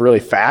want stuff really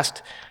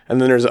fast, and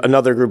then there's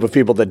another group of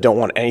people that don't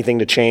want anything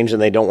to change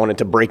and they don't want it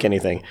to break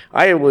anything.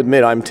 I will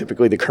admit I'm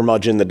typically the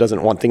curmudgeon that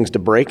doesn't want things to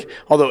break,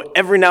 although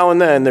every now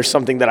and then there's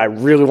something that I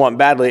really want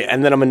badly,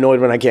 and then I'm annoyed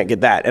when I can't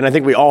get that. And I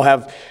think we all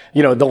have,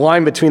 the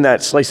line between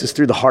that slices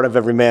through the heart of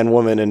every man,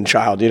 woman, and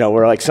child.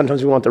 We're like,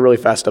 sometimes we want the really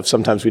fast stuff,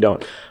 sometimes we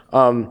don't.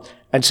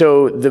 And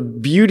so the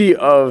beauty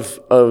of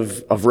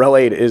RHEL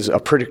 8 is a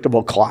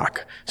predictable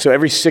clock. So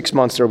every 6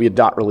 months there will be a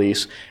dot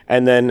release,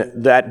 and then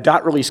that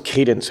dot release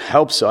cadence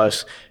helps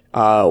us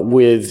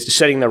with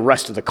setting the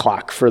rest of the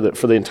clock for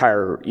the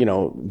entire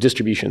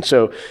distribution.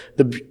 So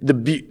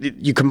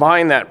you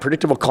combine that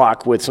predictable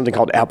clock with something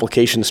called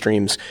application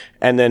streams,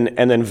 and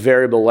then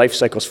variable life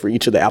cycles for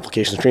each of the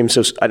application streams.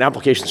 So an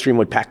application stream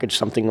would package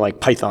something like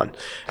Python,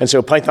 and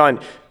so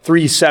Python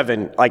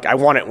 3.7, like I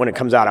want it when it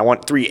comes out. I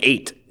want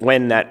 3.8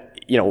 when that.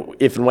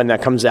 If and when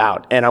that comes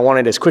out. And I want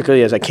it as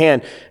quickly as I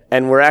can.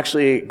 And we're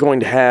actually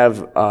going to have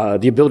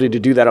the ability to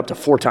do that up to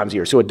 4 times a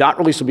year. So a dot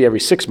release will be every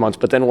 6 months,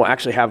 but then we'll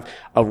actually have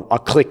a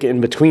click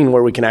in between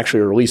where we can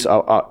actually release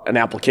an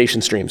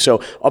application stream.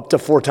 So up to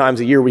 4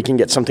 times a year, we can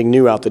get something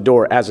new out the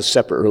door as a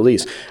separate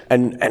release.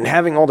 And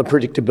having all the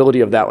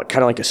predictability of that,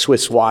 kind of like a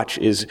Swiss watch,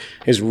 is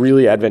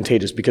really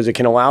advantageous because it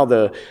can allow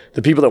the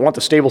people that want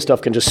the stable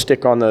stuff can just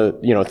stick on the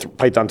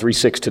Python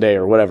 3.6 today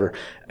or whatever.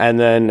 And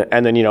then if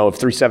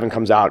 3.7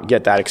 comes out,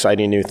 get that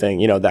exciting new thing,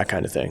 that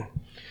kind of thing.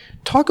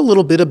 Talk a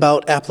little bit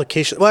about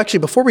application. Well, actually,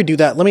 before we do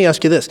that, let me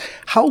ask you this.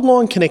 How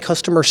long can a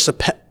customer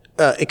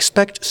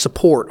expect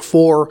support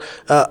for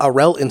a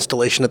RHEL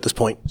installation at this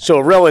point? So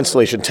a RHEL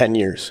installation, 10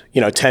 years,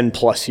 10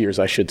 plus years,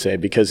 I should say,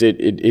 because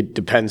it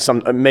depends.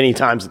 Many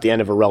times at the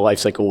end of a RHEL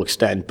lifecycle will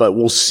extend, but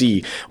we'll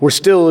see. We're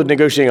still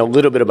negotiating a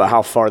little bit about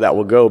how far that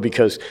will go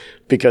because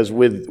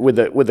with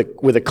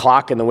the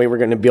clock and the way we're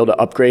going to be able to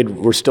upgrade,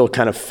 we're still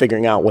kind of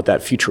figuring out what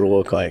that future will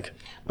look like.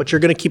 But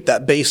you're going to keep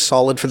that base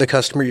solid for the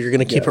customer. You're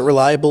going to keep it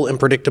reliable and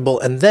predictable.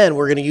 And then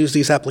we're going to use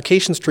these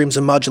application streams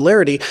and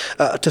modularity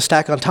to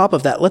stack on top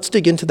of that. Let's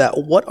dig into that.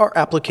 What are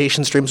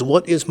application streams?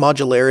 What is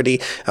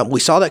modularity? We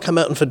saw that come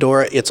out in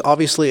Fedora. It's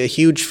obviously a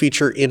huge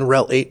feature in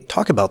RHEL 8.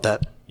 Talk about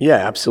that. Yeah,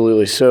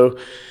 absolutely. So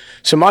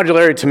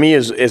modularity to me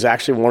is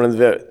actually one of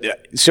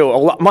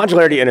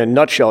modularity in a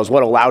nutshell is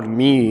what allowed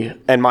me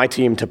and my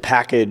team to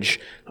package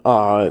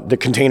the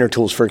container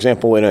tools, for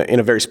example, in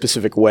a very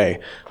specific way.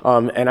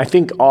 And I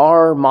think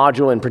our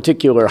module in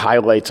particular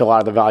highlights a lot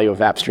of the value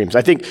of app streams.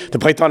 I think the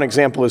Python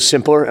example is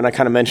simpler, and I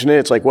kind of mentioned it.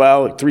 It's like,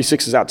 well,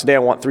 3.6 is out today. I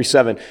want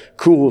 3.7.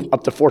 Cool.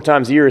 Up to 4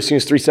 times a year. As soon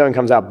as 3.7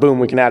 comes out, boom,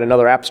 we can add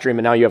another app stream,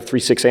 and now you have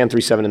 3.6 and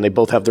 3.7, and they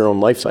both have their own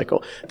life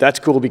cycle. That's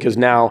cool because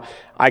now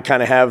I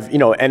kind of have,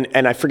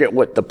 and I forget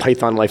what the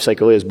Python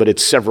lifecycle is, but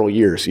it's several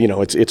years,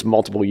 it's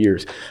multiple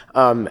years.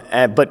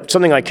 But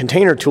something like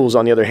container tools,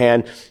 on the other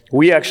hand,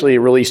 we actually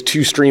release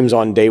 2 streams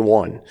on day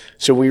 1.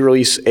 So we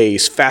release a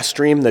fast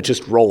stream that's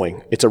just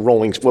rolling. It's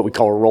what we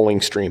call a rolling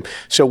stream.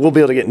 So we'll be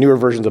able to get newer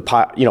versions of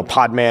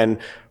Podman,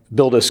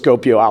 build a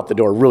Scopio out the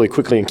door really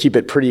quickly and keep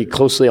it pretty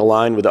closely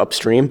aligned with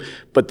upstream.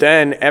 But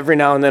then every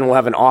now and then we'll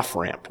have an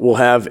off-ramp. We'll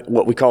have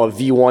what we call a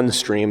V1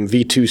 stream,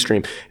 V2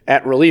 stream.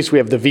 At release, we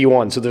have the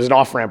V1, so there's an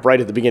off-ramp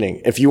right at the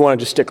beginning. If you want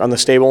to just stick on the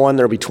stable one,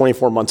 there'll be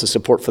 24 months of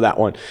support for that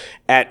one.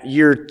 At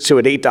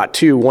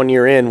 8.2, 1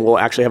 year in, we'll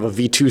actually have a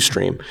V2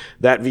 stream.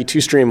 That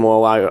V2 stream will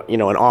allow,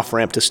 an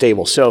off-ramp to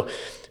stable. So,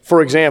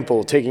 for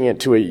example, taking it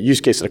to a use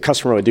case that a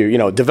customer would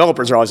do,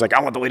 developers are always like, I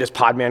want the latest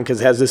Podman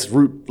because it has this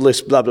root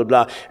list, blah, blah,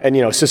 blah. And,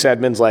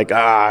 sysadmin's like,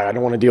 I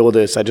don't want to deal with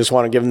this. I just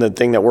want to give them the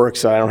thing that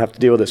works so I don't have to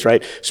deal with this,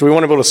 right? So we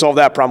want to be able to solve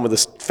that problem with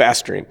this fast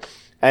stream.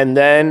 And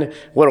then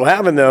what will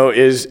happen, though,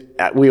 is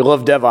we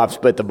love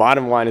DevOps, but the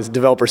bottom line is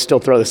developers still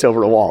throw this over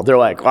the wall. They're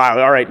like, wow,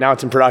 all right, now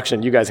it's in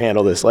production. You guys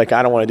handle this. Like,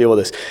 I don't want to deal with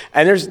this.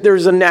 And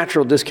there's a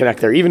natural disconnect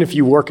there. Even if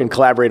you work and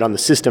collaborate on the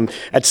system,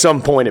 at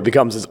some point it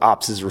becomes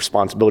ops'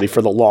 responsibility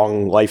for the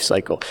long life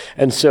cycle.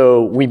 And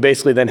so we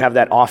basically then have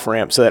that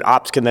off-ramp so that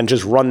ops can then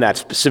just run that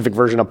specific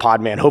version of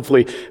Podman,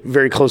 hopefully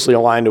very closely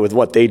aligned with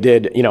what they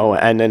did,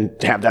 and then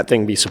have that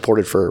thing be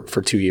supported for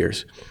 2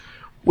 years.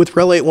 With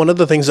RHEL 8, one of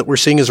the things that we're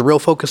seeing is a real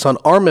focus on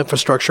ARM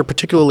infrastructure,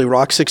 particularly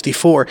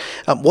ROC64.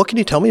 What can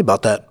you tell me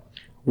about that?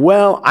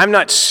 Well, I'm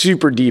not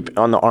super deep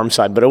on the ARM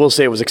side, but I will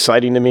say it was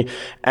exciting to me.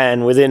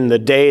 And within the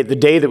day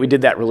that we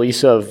did that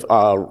release of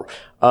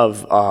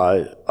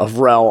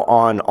RHEL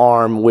on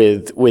ARM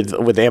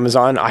with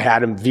Amazon, I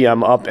had a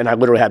VM up and I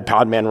literally had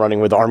Podman running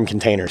with ARM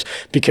containers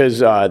because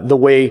the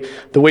way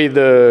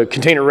the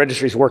container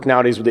registries work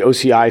nowadays with the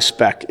OCI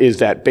spec is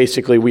that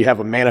basically we have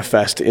a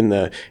manifest in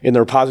the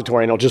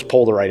repository and it'll just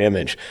pull the right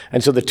image.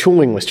 And so the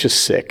tooling was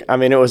just sick. I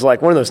mean, it was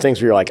like one of those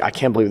things where you're like, I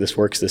can't believe this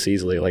works this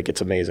easily. Like,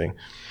 it's amazing.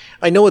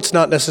 I know it's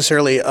not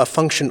necessarily a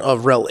function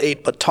of RHEL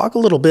 8, but talk a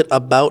little bit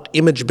about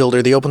Image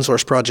Builder, the open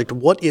source project.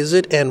 What is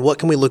it, and what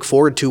can we look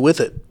forward to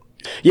with it?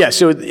 Yeah,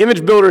 so the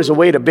Image Builder is a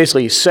way to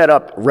basically set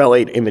up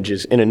RHEL 8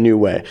 images in a new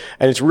way.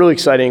 And it's really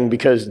exciting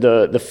because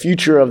the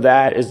future of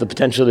that is the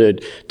potential to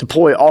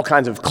deploy all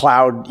kinds of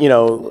cloud,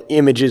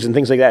 images and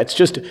things like that. It's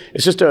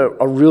just a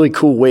really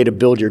cool way to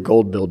build your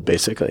gold build,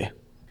 basically.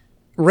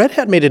 Red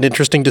Hat made an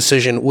interesting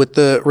decision with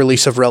the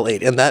release of RHEL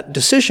 8, and that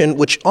decision,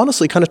 which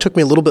honestly kind of took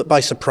me a little bit by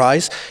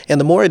surprise,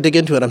 and the more I dig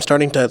into it, I'm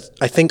starting to,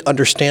 I think,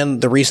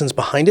 understand the reasons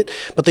behind it,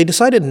 but they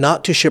decided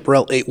not to ship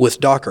RHEL 8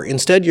 with Docker.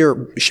 Instead,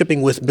 you're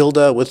shipping with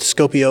Buildah, with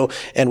Skopeo,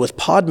 and with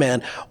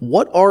Podman.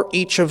 What are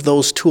each of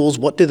those tools?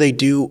 What do they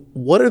do?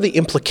 What are the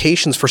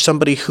implications for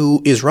somebody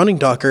who is running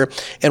Docker,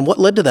 and what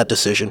led to that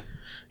decision?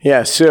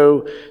 Yeah,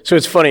 so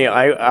it's funny.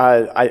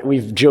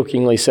 We've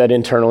jokingly said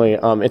internally,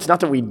 it's not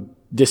that we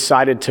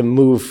decided to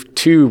move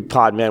to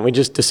Podman. We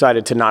just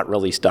decided to not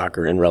release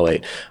Docker in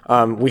RHEL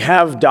 8. We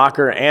have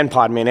Docker and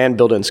Podman and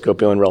Buildah and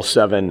Skopeo in RHEL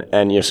 7,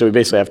 and so we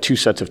basically have two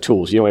sets of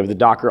tools. We have the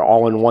Docker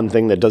all-in-one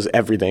thing that does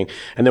everything,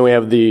 and then we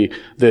have the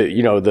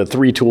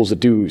three tools that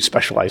do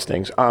specialized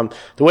things.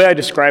 The way I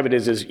describe it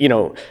is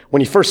when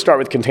you first start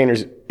with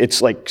containers,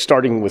 it's like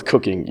starting with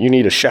cooking. You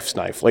need a chef's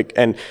knife.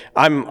 And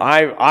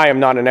I am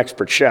not an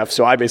expert chef,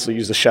 so I basically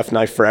use the chef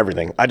knife for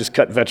everything. I just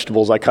cut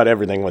vegetables. I cut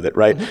everything with it,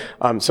 right?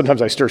 Mm-hmm.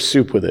 Sometimes I stir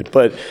soup with it,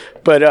 but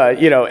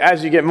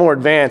as you get more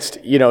advanced,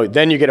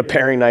 then you get a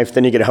paring knife,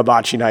 then you get a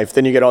hibachi knife,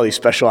 then you get all these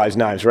specialized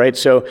knives, right?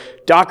 So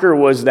Docker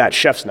was that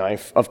chef's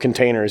knife of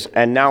containers,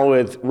 and now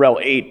with RHEL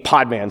 8,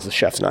 Podman's the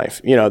chef's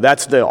knife.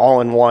 That's the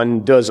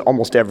all-in-one, does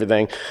almost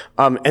everything.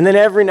 And then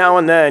every now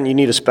and then you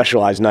need a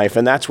specialized knife,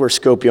 and that's where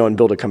Skopeo and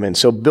Buildah come in.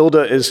 So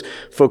Buildah is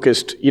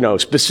focused,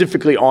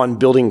 specifically on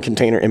building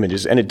container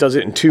images, and it does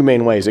it in two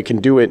main ways. It can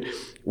do it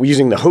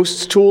using the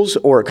hosts tools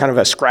or kind of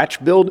a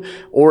scratch build,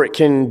 or it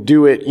can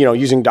do it,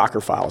 using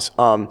Docker files.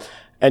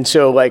 And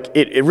so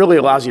it really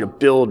allows you to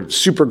build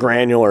super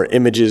granular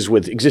images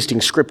with existing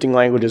scripting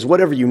languages,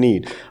 whatever you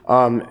need.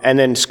 And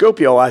then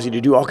Skopeo allows you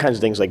to do all kinds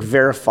of things like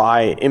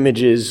verify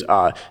images,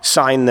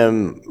 sign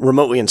them,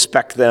 remotely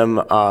inspect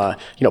them,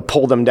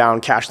 pull them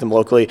down, cache them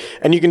locally.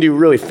 And you can do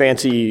really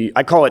fancy,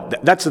 I call it,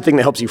 that's the thing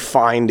that helps you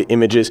find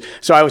images.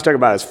 So I always talk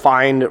about it as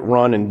find,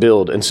 run, and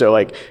build. And so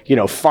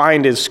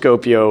find is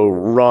Skopeo,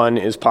 run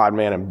is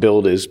Podman, and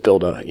build is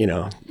Buildah, in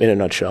a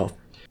nutshell.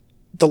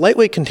 The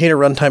lightweight container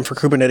runtime for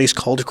Kubernetes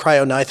called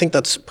CRI-O. Now, I think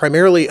that's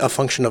primarily a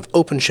function of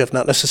OpenShift,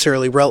 not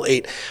necessarily RHEL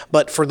 8.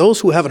 But for those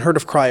who haven't heard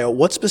of CRI-O,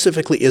 what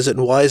specifically is it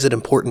and why is it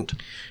important?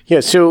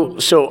 Yeah, so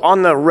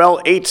on the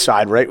RHEL 8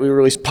 side, right, we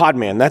released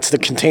Podman. That's the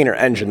container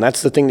engine.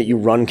 That's the thing that you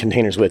run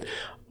containers with.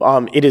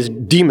 It is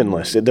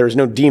daemonless. There's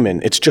no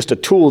daemon. It's just a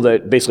tool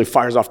that basically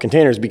fires off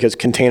containers because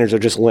containers are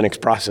just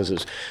Linux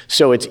processes.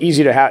 So it's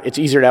easier to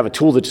have a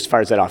tool that just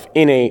fires that off.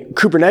 In a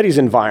Kubernetes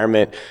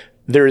environment,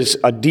 there's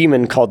a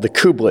daemon called the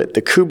kubelet.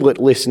 The kubelet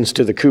listens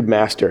to the kube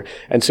master.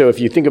 And so if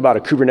you think about a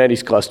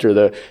Kubernetes cluster,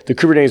 the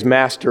Kubernetes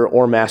master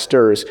or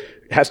masters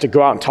has to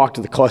go out and talk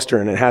to the cluster,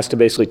 and it has to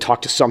basically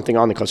talk to something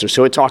on the cluster.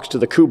 So it talks to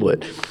the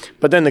kubelet.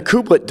 But then the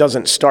kubelet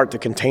doesn't start the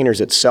containers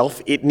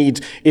itself.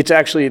 It's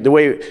actually, the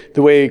way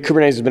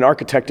Kubernetes has been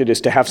architected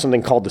is to have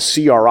something called the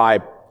CRI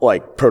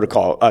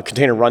protocol,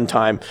 container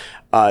runtime,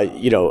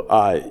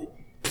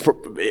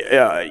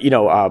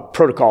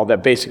 protocol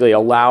that basically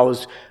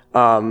allows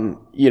container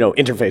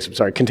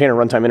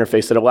runtime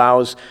interface that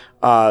allows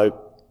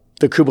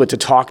the kubelet to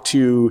talk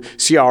to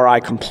CRI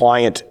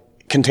compliant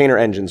container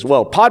engines.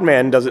 Well,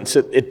 Podman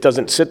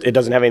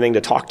doesn't have anything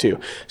to talk to.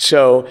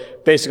 So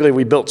basically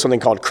we built something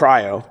called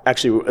CRI-O.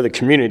 Actually, the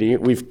community,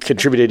 we've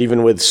contributed,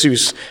 even with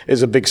SUSE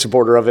is a big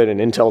supporter of it, and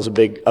Intel is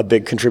a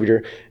big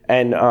contributor.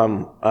 And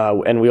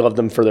we love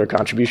them for their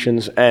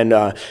contributions. And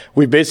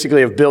we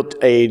basically have built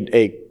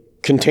a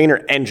container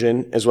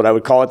engine, is what I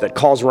would call it, that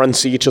calls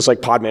runc, just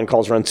like Podman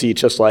calls runc,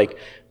 just like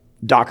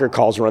Docker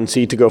calls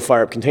runc to go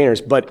fire up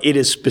containers, but it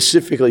is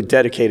specifically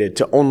dedicated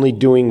to only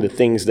doing the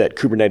things that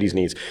Kubernetes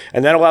needs.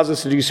 And that allows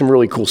us to do some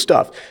really cool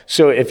stuff.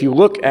 So if you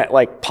look at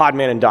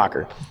Podman and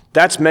Docker,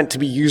 that's meant to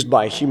be used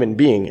by a human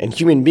being, and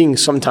human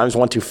beings sometimes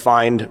want to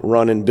find,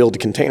 run, and build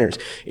containers.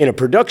 In a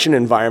production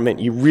environment,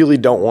 you really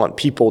don't want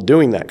people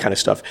doing that kind of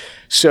stuff.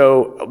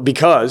 So,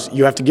 because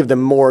you have to give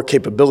them more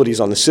capabilities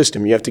on the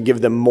system, you have to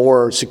give them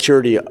more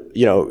security,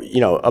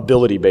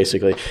 ability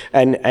basically,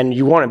 and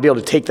you want to be able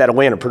to take that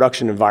away in a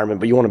production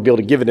environment, but you want to be able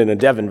to give it in a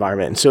dev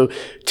environment. And so,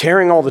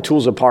 tearing all the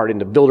tools apart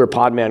into Builder,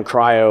 Podman,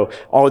 CRI-O,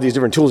 all of these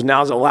different tools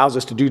now allows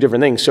us to do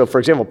different things. So, for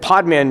example,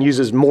 Podman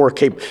uses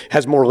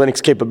has more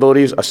Linux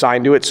capabilities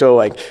assigned to it.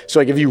 So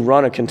if you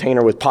run a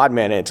container with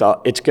Podman,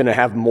 it's going to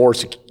have more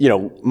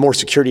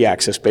security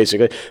access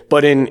basically.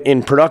 But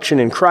in production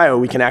in CRI-O,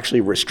 we can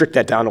actually restrict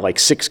that down to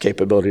 6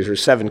 capabilities or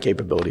 7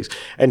 capabilities.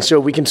 And so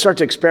we can start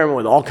to experiment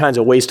with all kinds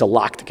of ways to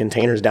lock the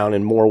containers down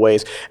in more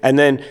ways. And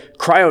then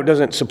CRI-O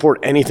doesn't support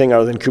anything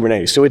other than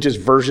Kubernetes. So it just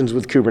versions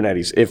with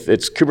Kubernetes. If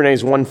it's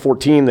Kubernetes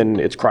 1.14, then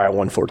it's CRI-O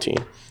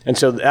 1.14. And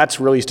so that's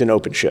released in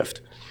OpenShift.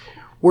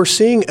 We're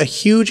seeing a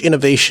huge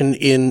innovation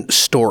in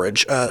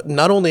storage,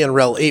 not only on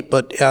RHEL 8,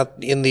 but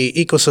in the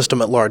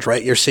ecosystem at large,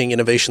 right? You're seeing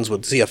innovations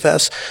with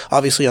ZFS,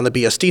 obviously on the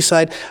BSD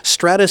side.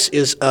 Stratus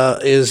is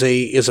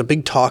a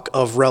big talk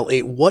of RHEL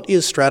 8. What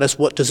is Stratus?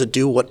 What does it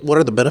do? What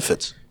are the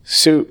benefits?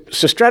 So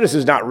Stratus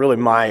is not really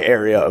my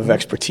area of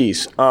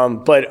expertise,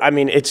 but I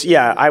mean,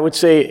 I would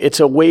say it's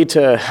a way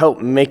to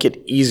help make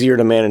it easier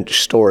to manage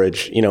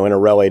storage, in a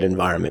RHEL 8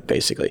 environment,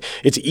 basically.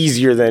 It's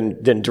easier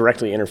than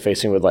directly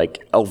interfacing with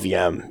like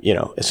LVM,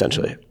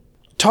 essentially.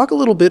 Talk a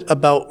little bit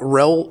about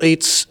RHEL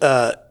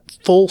 8's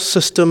full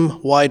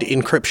system-wide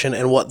encryption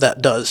and what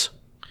that does.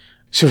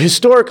 So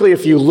historically,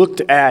 if you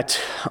looked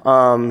at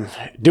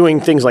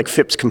doing things like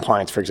FIPS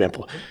compliance, for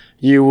example,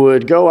 you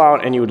would go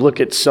out and you would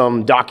look at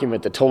some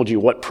document that told you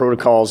what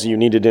protocols you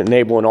needed to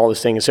enable and all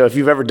this thing. So if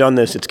you've ever done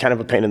this, it's kind of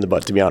a pain in the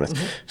butt, to be honest.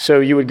 Mm-hmm. So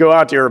you would go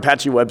out to your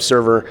Apache web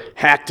server,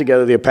 hack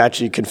together the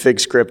Apache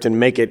config script, and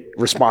make it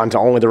respond to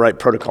only the right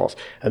protocols.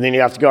 And then you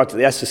have to go out to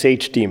the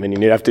SSH daemon,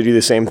 and you'd have to do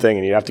the same thing.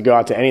 And you'd have to go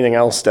out to anything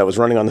else that was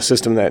running on the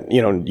system that,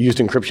 used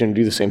encryption to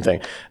do the same thing.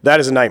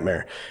 That is a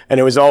nightmare. And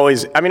it was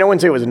always, I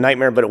wouldn't say it was a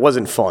nightmare, but it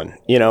wasn't fun,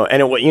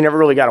 and you never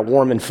really got a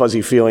warm and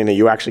fuzzy feeling that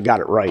you actually got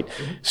it right.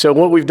 Mm-hmm. So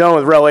what we've done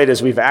with RHEL 8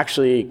 is we've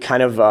actually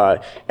kind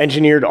of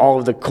engineered all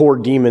of the core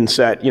daemon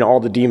set, all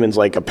the daemons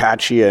like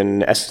Apache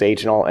and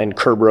SSH and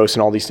Kerberos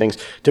and all these things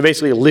to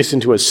basically listen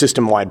to a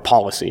system-wide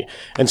policy.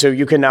 And so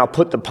you can now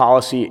put the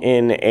policy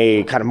in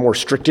a kind of more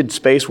restricted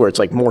space where it's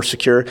like more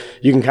secure.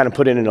 You can kind of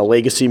put it in a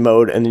legacy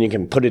mode, and then you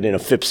can put it in a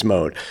FIPS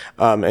mode.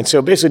 And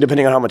so basically,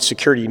 depending on how much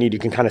security you need, you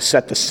can kind of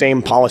set the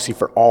same policy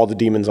for all the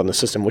daemons on the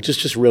system, which is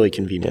just really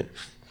convenient.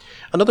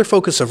 Another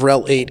focus of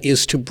RHEL 8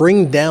 is to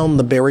bring down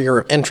the barrier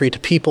of entry to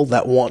people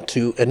that want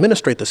to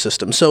administrate the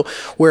system. So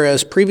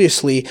whereas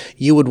previously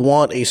you would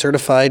want a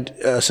certified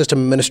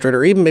system administrator,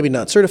 or even maybe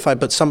not certified,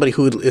 but somebody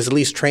who is at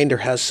least trained or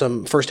has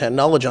some firsthand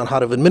knowledge on how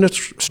to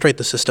administrate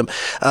the system,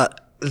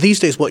 these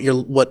days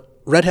what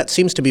Red Hat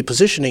seems to be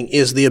positioning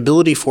is the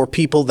ability for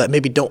people that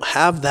maybe don't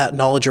have that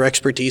knowledge or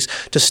expertise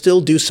to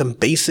still do some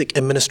basic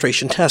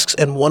administration tasks.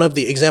 And one of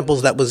the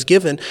examples that was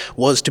given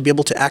was to be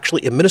able to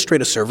actually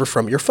administrate a server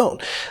from your phone.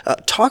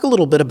 Talk a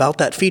little bit about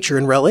that feature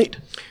in RHEL 8.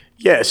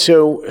 Yeah,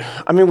 so,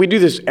 we do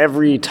this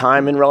every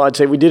time in RHEL. I'd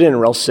say we did it in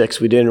RHEL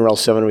 6, we did it in RHEL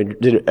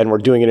 7, and we're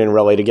doing it in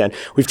RHEL 8 again.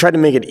 We've tried to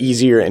make it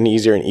easier and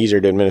easier and easier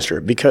to administer,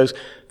 because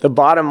the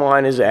bottom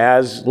line is,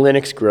 as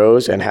Linux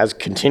grows and has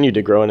continued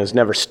to grow and has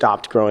never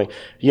stopped growing,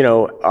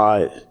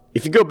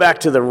 if you go back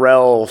to the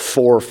RHEL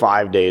 4 or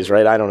 5 days,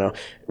 right, I don't know,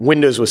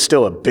 Windows was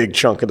still a big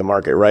chunk of the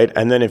market, right?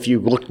 And then if you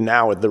look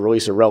now at the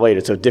release of RHEL 8,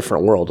 it's a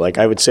different world. Like,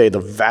 I would say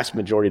the vast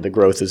majority of the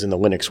growth is in the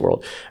Linux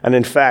world. And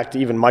in fact,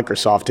 even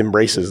Microsoft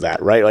embraces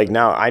that, right? Like,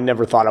 now, I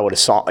never thought I would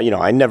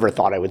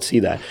see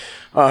that.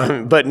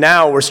 But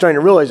now we're starting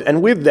to realize,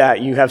 and with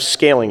that, you have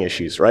scaling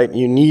issues, right?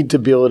 You need to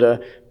be able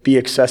to be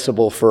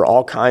accessible for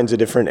all kinds of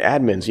different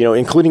admins,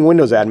 including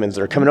Windows admins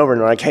that are coming over and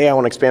are like, hey, I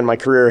want to expand my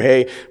career.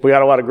 Hey, we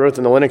got a lot of growth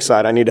in the Linux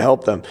side. I need to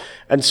help them.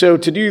 And so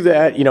to do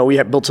that, we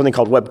have built something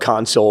called Web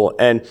Console,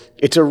 and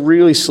it's a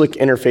really slick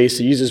interface.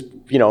 It uses,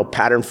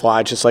 pattern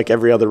flags just like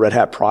every other Red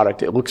Hat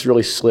product. It looks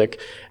really slick.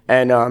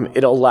 And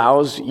it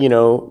allows,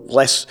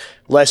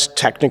 less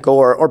technical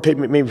or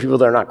maybe people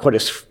that are not quite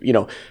as,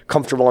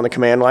 comfortable on the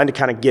command line to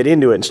kind of get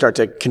into it and start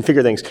to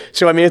configure things.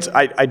 So,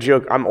 I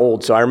joke, I'm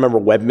old, so I remember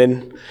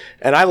Webmin,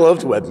 and I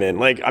loved Webmin.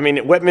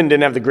 Webmin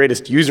didn't have the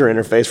greatest user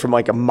interface from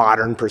like a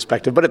modern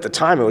perspective, but at the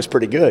time it was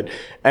pretty good.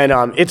 And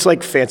it's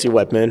like fancy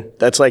Webmin.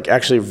 That's like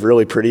actually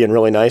really pretty and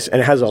really nice. And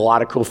it has a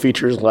lot of cool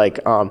features like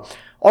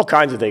all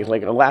kinds of things.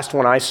 Like the last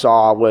one I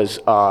saw was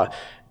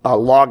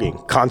logging,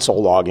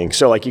 console logging.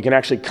 So like you can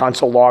actually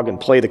console log and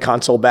play the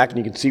console back, and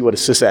you can see what a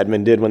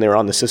sysadmin did when they were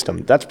on the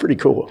system. That's pretty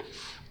cool.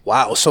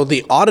 Wow. So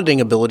the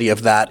auditing ability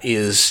of that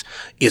is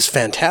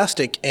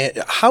fantastic.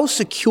 And how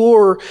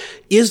secure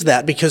is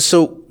that? Because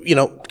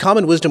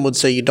common wisdom would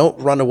say you don't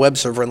run a web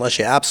server unless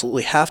you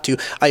absolutely have to.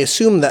 I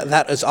assume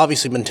that has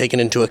obviously been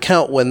taken into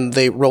account when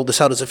they rolled this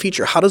out as a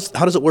feature. How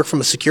does it work from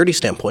a security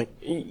standpoint?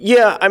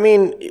 Yeah,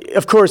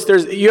 of course,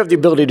 you have the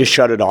ability to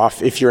shut it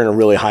off if you're in a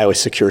really highly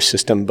secure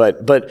system.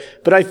 But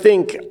I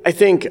think.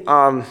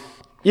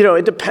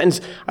 It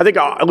depends. I think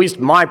at least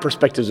my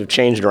perspectives have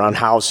changed around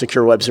how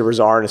secure web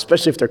servers are, and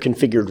especially if they're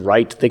configured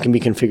right, they can be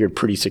configured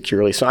pretty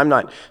securely. So I'm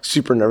not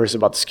super nervous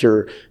about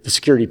the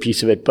security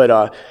piece of it. But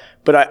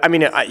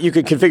you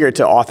could configure it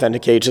to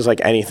authenticate just like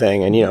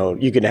anything, and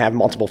you can have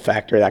multiple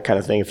factor, that kind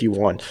of thing if you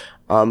want.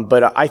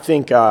 But I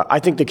think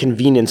the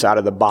convenience out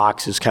of the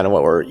box is kind of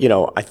what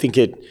I think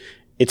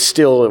it's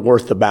still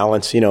worth the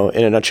balance, in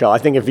a nutshell. I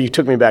think if you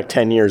took me back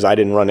 10 years, I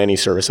didn't run any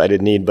service I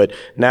didn't need, but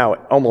now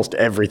almost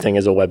everything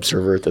is a web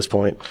server at this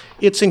point.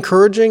 It's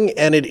encouraging,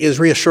 and it is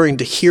reassuring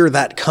to hear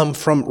that come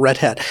from Red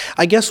Hat.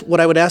 I guess what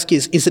I would ask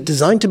is it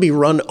designed to be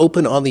run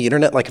open on the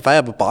internet? Like if I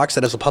have a box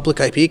that has a public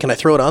IP, can I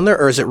throw it on there,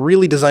 or is it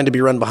really designed to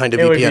be run behind a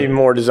VPN? It would be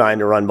more designed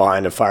to run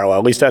behind a firewall.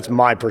 At least that's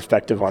my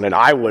perspective on it.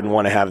 I wouldn't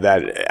want to have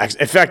that.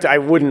 In fact, I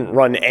wouldn't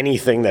run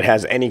anything that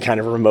has any kind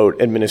of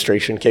remote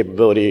administration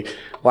capability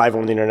live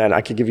on the internet.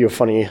 could give you a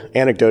funny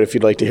anecdote if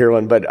you'd like to hear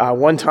one. But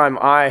one time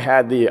I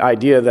had the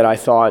idea that I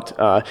thought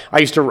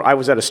I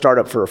was at a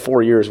startup for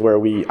 4 years where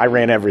I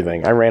ran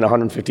everything. I ran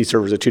 150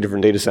 servers at 2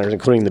 different data centers,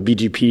 including the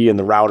BGP and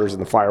the routers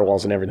and the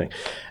firewalls and everything.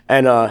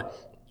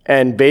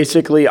 And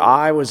basically,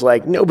 I was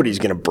like, nobody's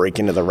going to break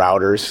into the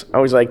routers. I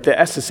was like,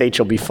 the SSH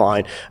will be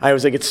fine. I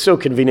was like, it's so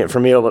convenient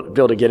for me to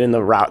be able to get in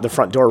the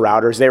front door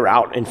routers. They were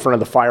out in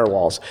front of the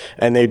firewalls,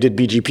 and they did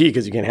BGP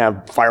because you can have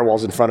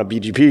firewalls in front of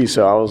BGP.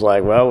 So I was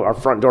like, well, our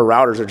front door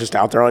routers are just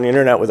out there on the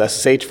internet with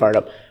SSH fired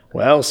up.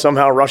 Well,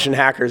 somehow Russian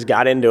hackers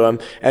got into them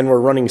and were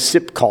running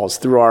SIP calls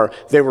they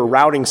were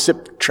routing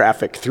SIP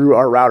traffic through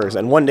our routers.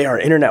 And one day our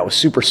internet was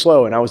super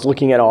slow, and I was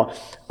looking at all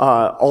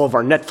of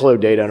our NetFlow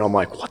data, and I'm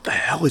like, what the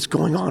hell is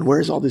going on? Where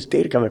is all this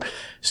data coming?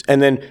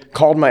 And then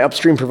called my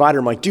upstream provider.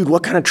 I'm like, dude,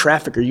 what kind of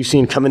traffic are you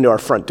seeing come into our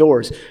front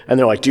doors? And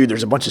they're like, dude,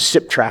 there's a bunch of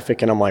SIP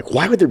traffic. And I'm like,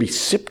 why would there be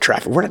SIP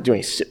traffic? We're not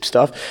doing SIP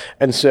stuff.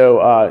 And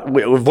so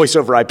voice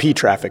over IP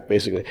traffic,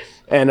 basically.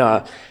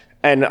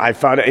 And I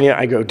found it, and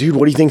I go, dude,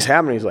 what do you think's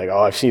happening? He's like, oh,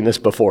 I've seen this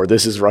before.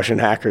 This is Russian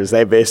hackers.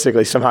 They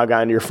basically somehow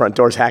got into your front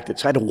doors, hacked it.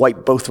 So I had to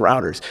wipe both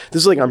routers.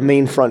 This is like our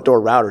main front door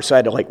router. So I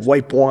had to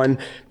wipe one,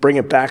 bring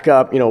it back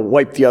up,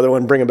 wipe the other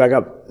one, bring it back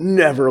up.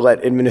 Never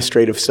let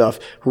administrative stuff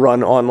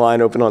run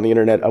online, open on the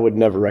internet. I would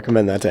never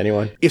recommend that to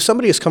anyone. If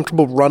somebody is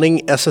comfortable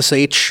running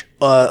SSH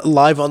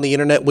live on the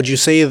internet, would you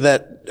say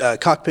that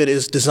Cockpit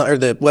is designed, or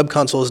the web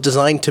console is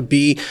designed to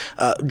be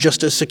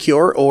just as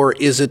secure, or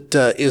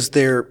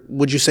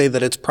would you say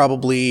that it's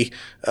probably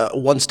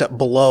one step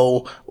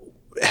below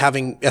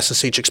having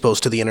SSH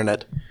exposed to the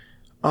internet?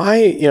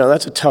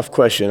 That's a tough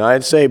question.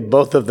 I'd say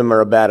both of them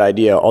are a bad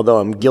idea, although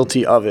I'm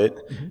guilty of it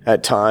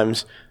at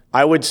times.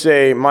 I would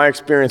say my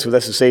experience with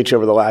SSH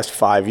over the last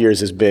 5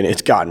 years has been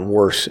it's gotten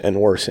worse and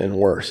worse and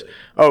worse.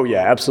 Oh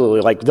yeah,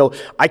 absolutely.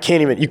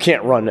 You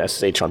can't run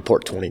SSH on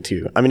port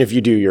 22. I mean, if you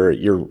do,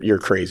 you're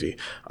crazy.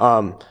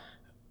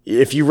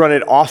 If you run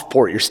it off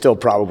port, you're still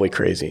probably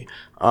crazy,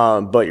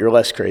 but you're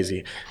less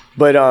crazy.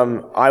 But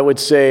I would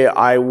say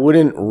I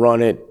wouldn't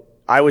run it.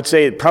 I would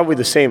say probably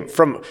the same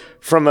from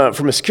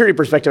a security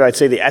perspective. I'd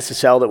say the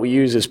SSL that we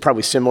use is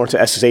probably similar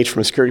to SSH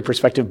from a security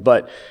perspective,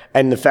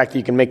 and the fact that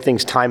you can make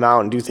things time out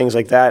and do things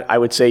like that, I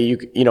would say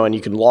and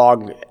you can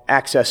log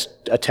access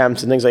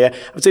attempts and things like that.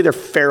 I would say they're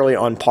fairly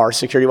on par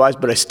security wise,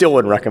 but I still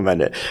wouldn't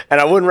recommend it. And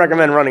I wouldn't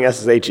recommend running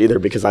SSH either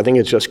because I think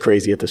it's just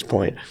crazy at this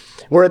point.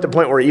 We're at the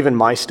point where even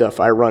my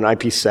stuff, I run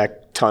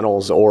IPsec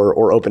tunnels or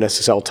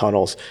OpenSSL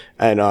tunnels,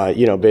 and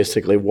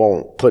basically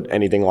won't put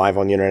anything live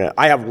on the internet.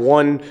 I have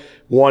one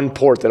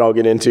port that I'll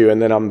get into,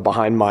 and then I'm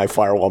behind my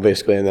firewall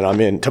basically, and then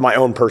I'm into my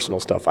own personal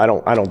stuff. I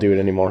don't do it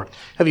anymore.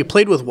 Have you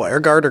played with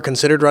WireGuard or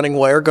considered running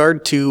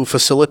WireGuard to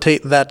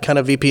facilitate that kind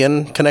of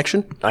VPN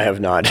connection? I have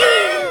not.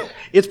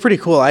 It's pretty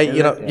cool.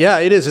 Yeah,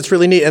 it is. It's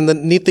really neat. And the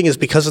neat thing is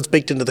because it's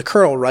baked into the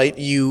kernel, right?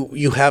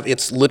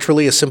 It's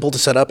literally as simple to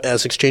set up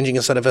as exchanging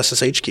a set of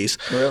SSH keys.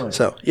 Really?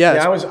 So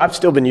yeah. I've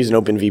still been using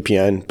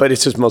OpenVPN, but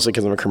it's just mostly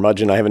because I'm a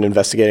curmudgeon. I haven't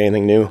investigated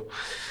anything new.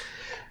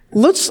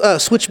 Let's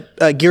switch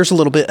gears a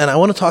little bit, and I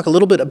want to talk a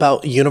little bit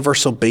about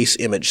universal base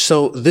image.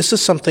 So this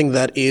is something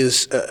that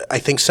is, I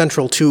think,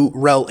 central to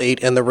RHEL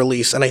 8 and the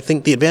release, and I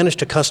think the advantage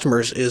to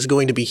customers is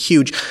going to be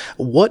huge.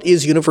 What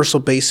is universal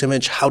base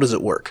image? How does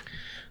it work?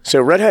 So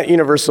Red Hat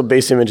Universal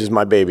Base Image is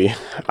my baby.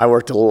 I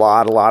worked a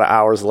lot of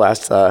hours the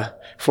last 4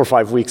 or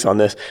 5 weeks on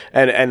this,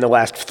 and the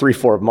last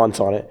 3-4 months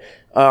on it.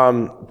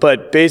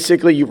 But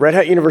basically, Red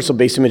Hat Universal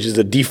Base Image is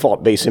the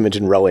default base image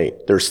in RHEL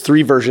 8. There's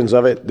 3 versions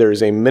of it.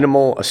 There's a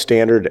minimal, a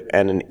standard,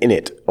 and an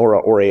init,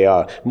 or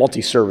a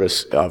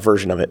multi-service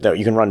version of it that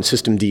you can run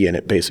systemd in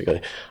it,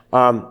 basically.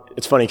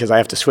 It's funny because I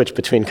have to switch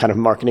between kind of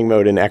marketing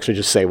mode and actually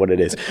just say what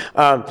it is.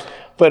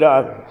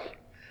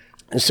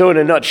 So in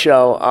a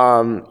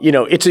nutshell,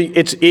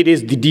 it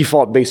is the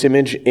default base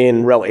image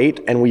in RHEL 8,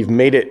 and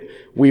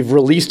we've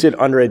released it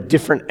under a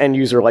different end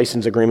user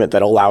license agreement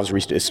that allows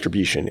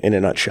redistribution in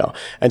a nutshell.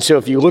 And so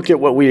if you look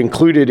at what we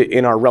included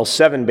in our RHEL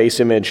 7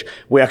 base image,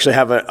 we actually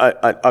have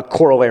a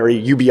corollary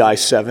UBI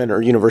 7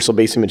 or Universal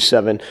Base Image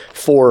 7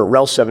 for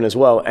RHEL 7 as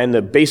well. And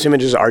the base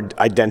images are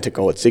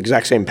identical. It's the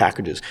exact same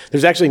packages.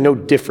 There's actually no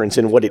difference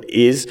in what it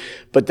is,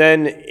 but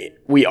then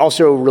we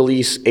also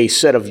release a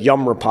set of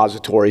Yum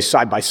repositories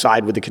side by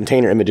side with the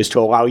container images to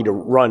allow you to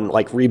run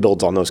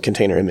rebuilds on those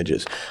container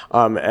images.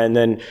 And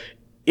then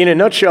in a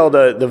nutshell,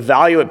 the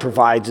value it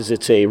provides is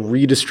it's a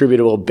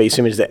redistributable base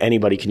image that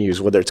anybody can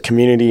use, whether it's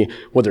community,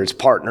 whether it's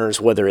partners,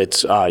 whether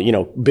it's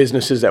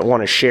businesses that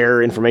want to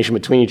share information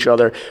between each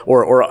other,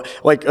 or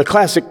like a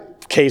classic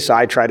case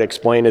I try to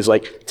explain is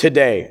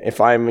today,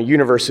 if I'm a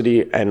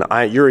university and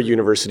you're a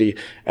university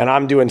and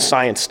I'm doing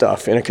science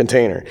stuff in a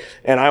container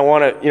and I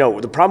want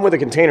to, the problem with a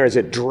container is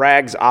it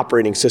drags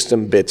operating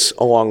system bits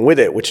along with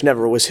it, which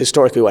never was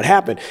historically what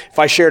happened. If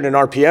I shared an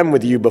RPM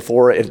with you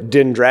before, it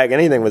didn't drag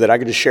anything with it. I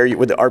could just share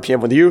with the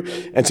RPM with you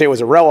and say it was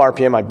a RHEL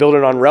RPM. I build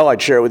it on RHEL.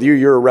 I'd share it with you.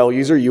 You're a RHEL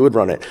user. You would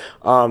run it.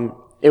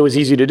 It was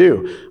easy to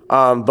do.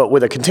 But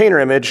with a container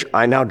image,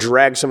 I now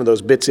drag some of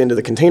those bits into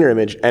the container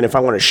image. And if I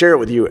want to share it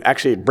with you,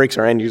 actually it breaks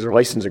our end user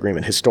license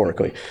agreement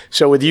historically.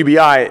 So with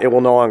UBI, it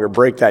will no longer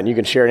break that, and you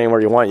can share it anywhere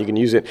you want. You can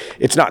use it.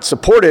 It's not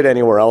supported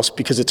anywhere else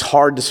because it's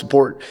hard to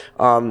support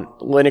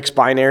Linux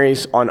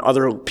binaries on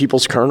other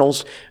people's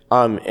kernels.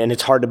 And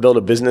it's hard to build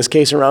a business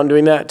case around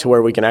doing that to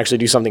where we can actually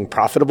do something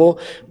profitable.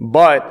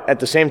 But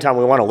at the same time,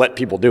 we want to let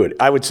people do it.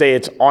 I would say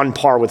it's on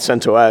par with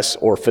CentOS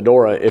or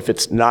Fedora if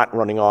it's not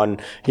running on,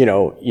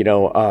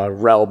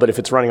 RHEL. But if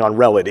it's running on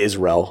RHEL, it is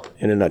RHEL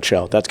in a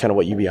nutshell. That's kind of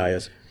what UBI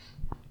is.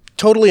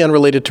 Totally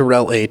unrelated to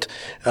RHEL 8,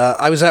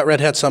 I was at Red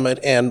Hat Summit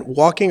and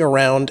walking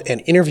around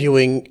and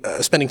interviewing,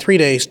 spending 3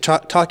 days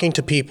talking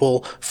to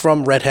people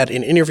from Red Hat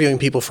and interviewing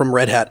people from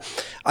Red Hat.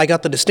 I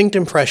got the distinct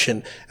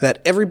impression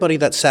that everybody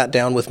that sat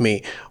down with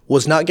me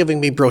was not giving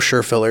me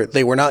brochure filler.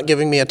 They were not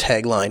giving me a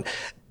tagline.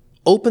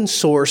 Open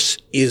source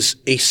is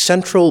a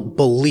central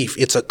belief.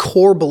 It's a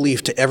core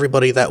belief to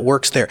everybody that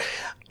works there.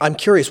 I'm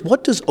curious,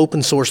 what does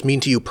open source mean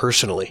to you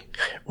personally?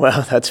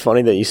 Well, that's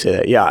funny that you say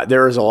that. Yeah,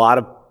 there is a lot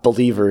of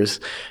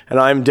believers, and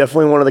I'm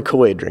definitely one of the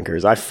Kool-Aid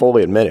drinkers. I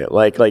fully admit it.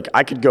 Like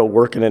I could go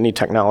work in any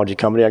technology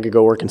company. I could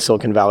go work in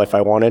Silicon Valley if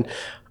I wanted.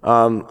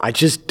 I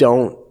just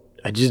don't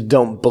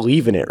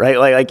believe in it, right?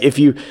 Like if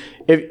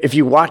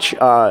you watch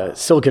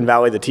Silicon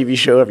Valley, the TV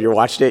show, if you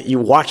watched it, you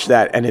watch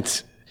that, and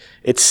it's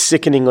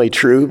sickeningly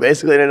true,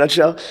 basically, in a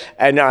nutshell.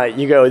 And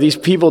you go, these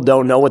people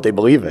don't know what they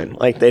believe in.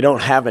 Like, they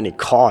don't have any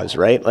cause,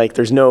 right? Like,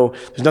 there's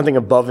nothing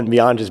above and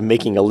beyond just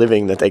making a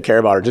living that they care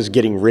about, or just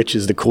getting rich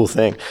is the cool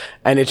thing.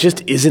 And it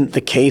just isn't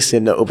the case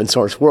in the open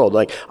source world.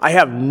 Like, I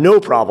have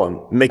no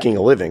problem making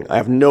a living. I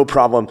have no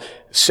problem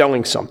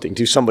selling something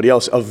to somebody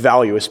else of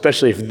value,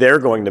 especially if they're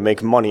going to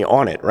make money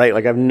on it, right?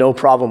 Like, I have no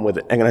problem with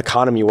an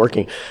economy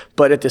working.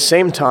 But at the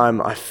same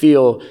time, I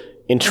feel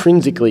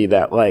intrinsically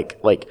that like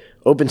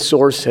open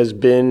source has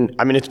been,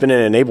 it's been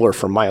an enabler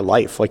for my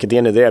life. Like, at the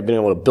end of the day, I've been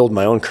able to build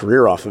my own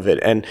career off of it.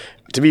 And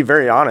to be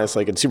very honest,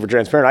 and super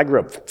transparent, I grew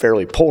up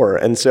fairly poor.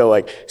 And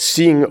so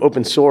seeing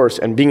open source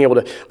and being able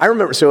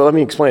to, so let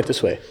me explain it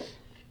this way.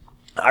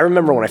 I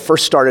remember when I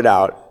first started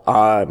out,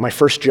 my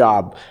first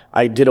job,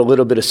 I did a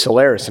little bit of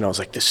Solaris, and I was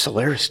like, this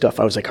Solaris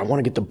stuff, I was like, I want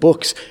to get the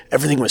books.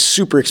 Everything was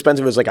super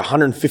expensive. It was like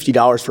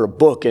 $150 for a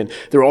book, and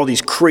there were all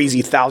these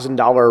crazy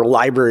 $1,000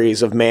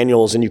 libraries of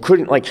manuals, and you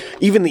couldn't,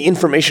 even the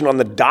information on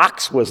the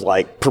docs was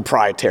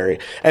proprietary,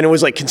 and it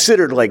was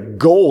considered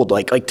gold.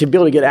 Like to be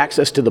able to get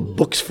access to the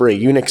books for a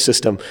Unix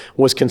system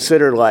was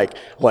considered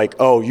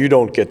oh, you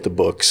don't get the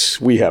books,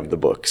 we have the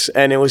books.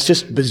 And it was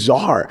just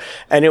bizarre.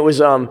 And it was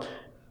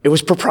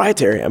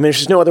proprietary. There's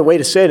just no other way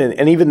to say it.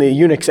 And even the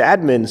Unix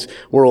admins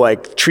were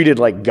treated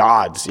like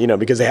gods,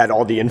 because they had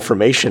all the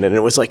information. And it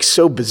was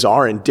so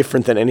bizarre and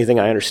different than anything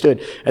I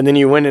understood. And then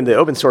you went into the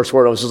open source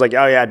world. It was just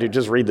oh yeah, dude,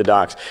 just read the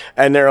docs.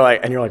 And they're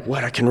and you're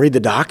what? I can read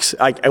the docs?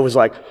 I was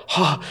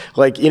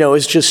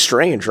it's just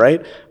strange,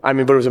 right? But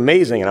it was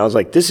amazing. And I was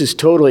this is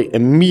totally,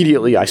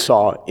 immediately I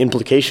saw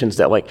implications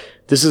that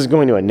this is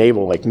going to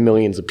enable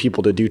millions of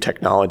people to do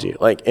technology,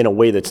 in a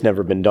way that's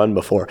never been done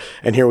before.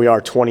 And here we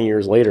are 20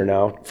 years later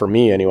now, for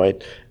me anyway.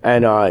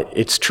 And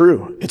it's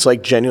true. It's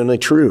genuinely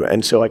true.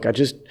 And so I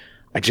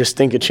just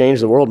think it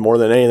changed the world more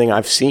than anything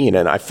I've seen.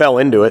 And I fell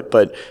into it,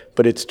 but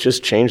it's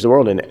just changed the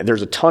world. And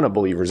there's a ton of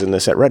believers in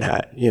this at Red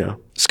Hat,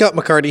 Scott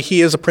McCarty,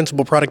 he is a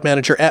principal product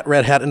manager at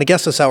Red Hat and a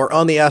guest this hour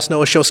on the Ask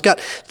Noah show.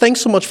 Scott,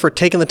 thanks so much for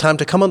taking the time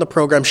to come on the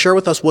program, share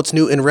with us what's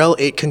new in RHEL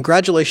 8.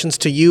 Congratulations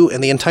to you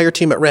and the entire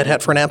team at Red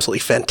Hat for an absolutely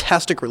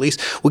fantastic release.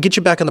 We'll get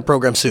you back on the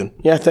program soon.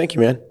 Yeah, thank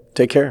you, man.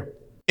 Take care.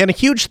 And a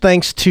huge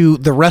thanks to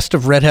the rest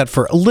of Red Hat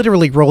for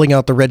literally rolling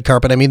out the red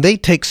carpet. They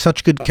take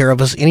such good care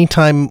of us.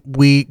 Anytime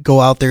we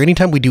go out there,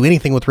 anytime we do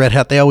anything with Red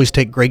Hat, they always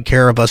take great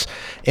care of us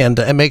and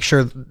make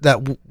sure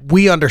that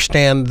we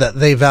understand that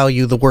they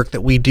value the work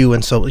that we do.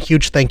 And so a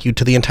huge thank you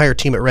to the entire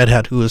team at Red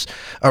Hat who has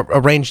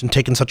arranged and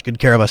taken such good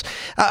care of us.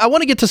 I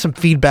want to get to some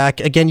feedback.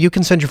 Again, you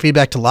can send your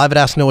feedback to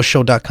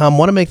live@asknoahshow.com.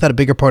 Want to make that a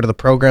bigger part of the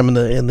program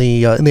in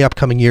the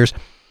upcoming years.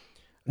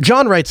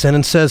 John writes in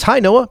and says, "Hi,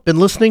 Noah. Been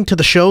listening to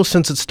the show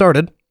since it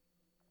started.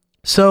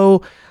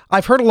 So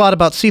I've heard a lot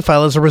about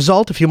C-File. As a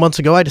result, a few months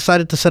ago, I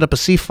decided to set up a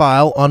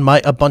C-File on my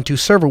Ubuntu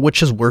server,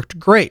 which has worked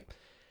great.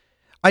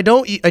 I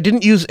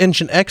didn't use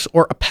Nginx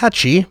or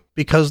Apache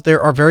because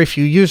there are very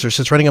few users.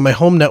 It's running on my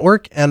home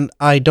network, and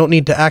I don't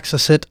need to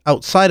access it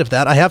outside of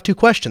that. I have 2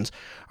 questions.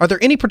 Are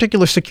there any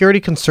particular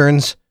security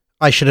concerns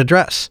I should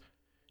address?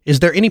 Is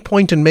there any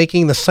point in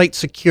making the site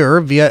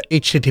secure via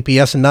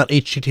HTTPS and not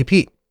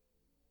HTTP?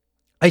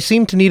 I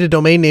seem to need a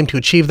domain name to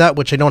achieve that,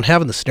 which I don't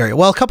have in this scenario."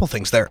 Well, a couple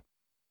things there.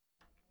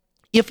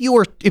 If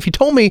you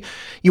told me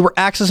you were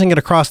accessing it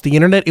across the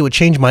internet, it would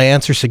change my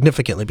answer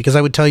significantly, because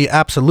I would tell you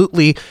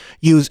absolutely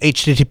use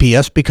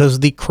HTTPS, because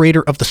the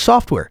creator of the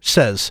software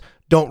says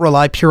don't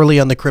rely purely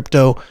on the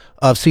crypto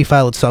of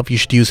C-File itself. You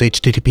should use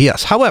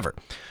HTTPS. However,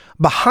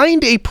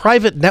 behind a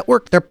private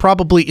network, there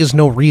probably is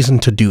no reason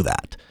to do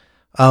that.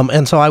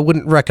 And so I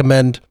wouldn't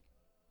recommend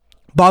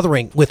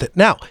bothering with it.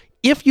 Now,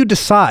 if you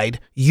decide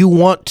you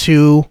want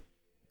to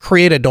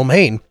create a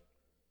domain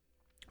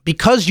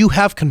because you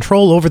have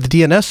control over the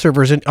DNS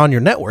servers on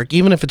your network,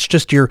 even if it's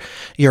just your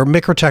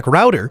Microtech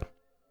router,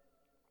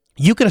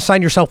 you can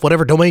assign yourself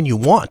whatever domain you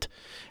want,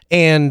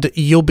 and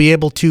you'll be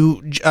able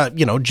to,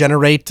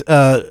 generate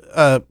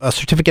a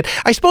certificate.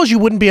 I suppose you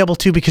wouldn't be able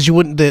to, because you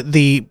wouldn't.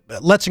 The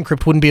Let's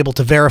Encrypt wouldn't be able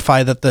to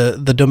verify that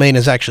the domain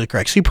is actually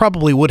correct. So you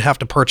probably would have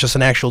to purchase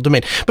an actual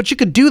domain. But you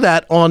could do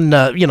that on,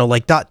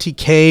 like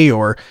 .tk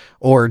or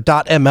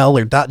 .ml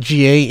or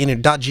 .ga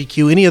and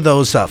 .gq, any of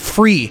those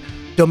free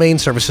domain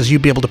services.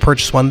 You'd be able to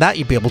purchase one. That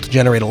you'd be able to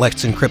generate a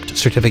Let's Encrypt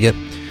certificate.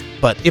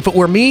 But if it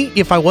were me,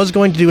 if I was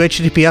going to do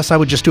HTTPS, I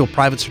would just do a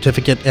private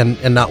certificate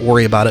and not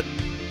worry about it.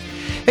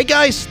 Hey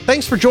guys,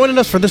 thanks for joining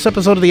us for this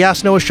episode of the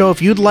Ask Noah Show.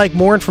 If you'd like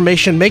more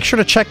information, make sure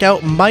to check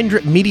out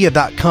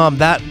mindritmedia.com.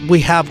 That we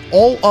have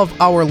all of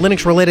our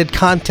Linux-related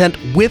content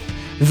with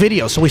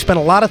video. So we spent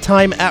a lot of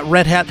time at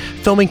Red Hat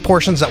filming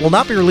portions that will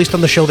not be released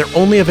on the show. They're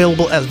only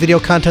available as video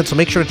content, so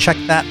make sure to check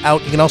that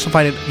out. You can also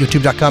find it at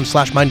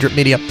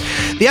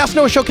youtube.com/mindritmedia. The Ask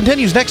Noah Show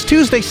continues next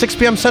Tuesday, 6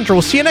 p.m. Central.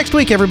 We'll see you next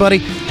week, everybody.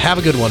 Have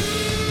a good one.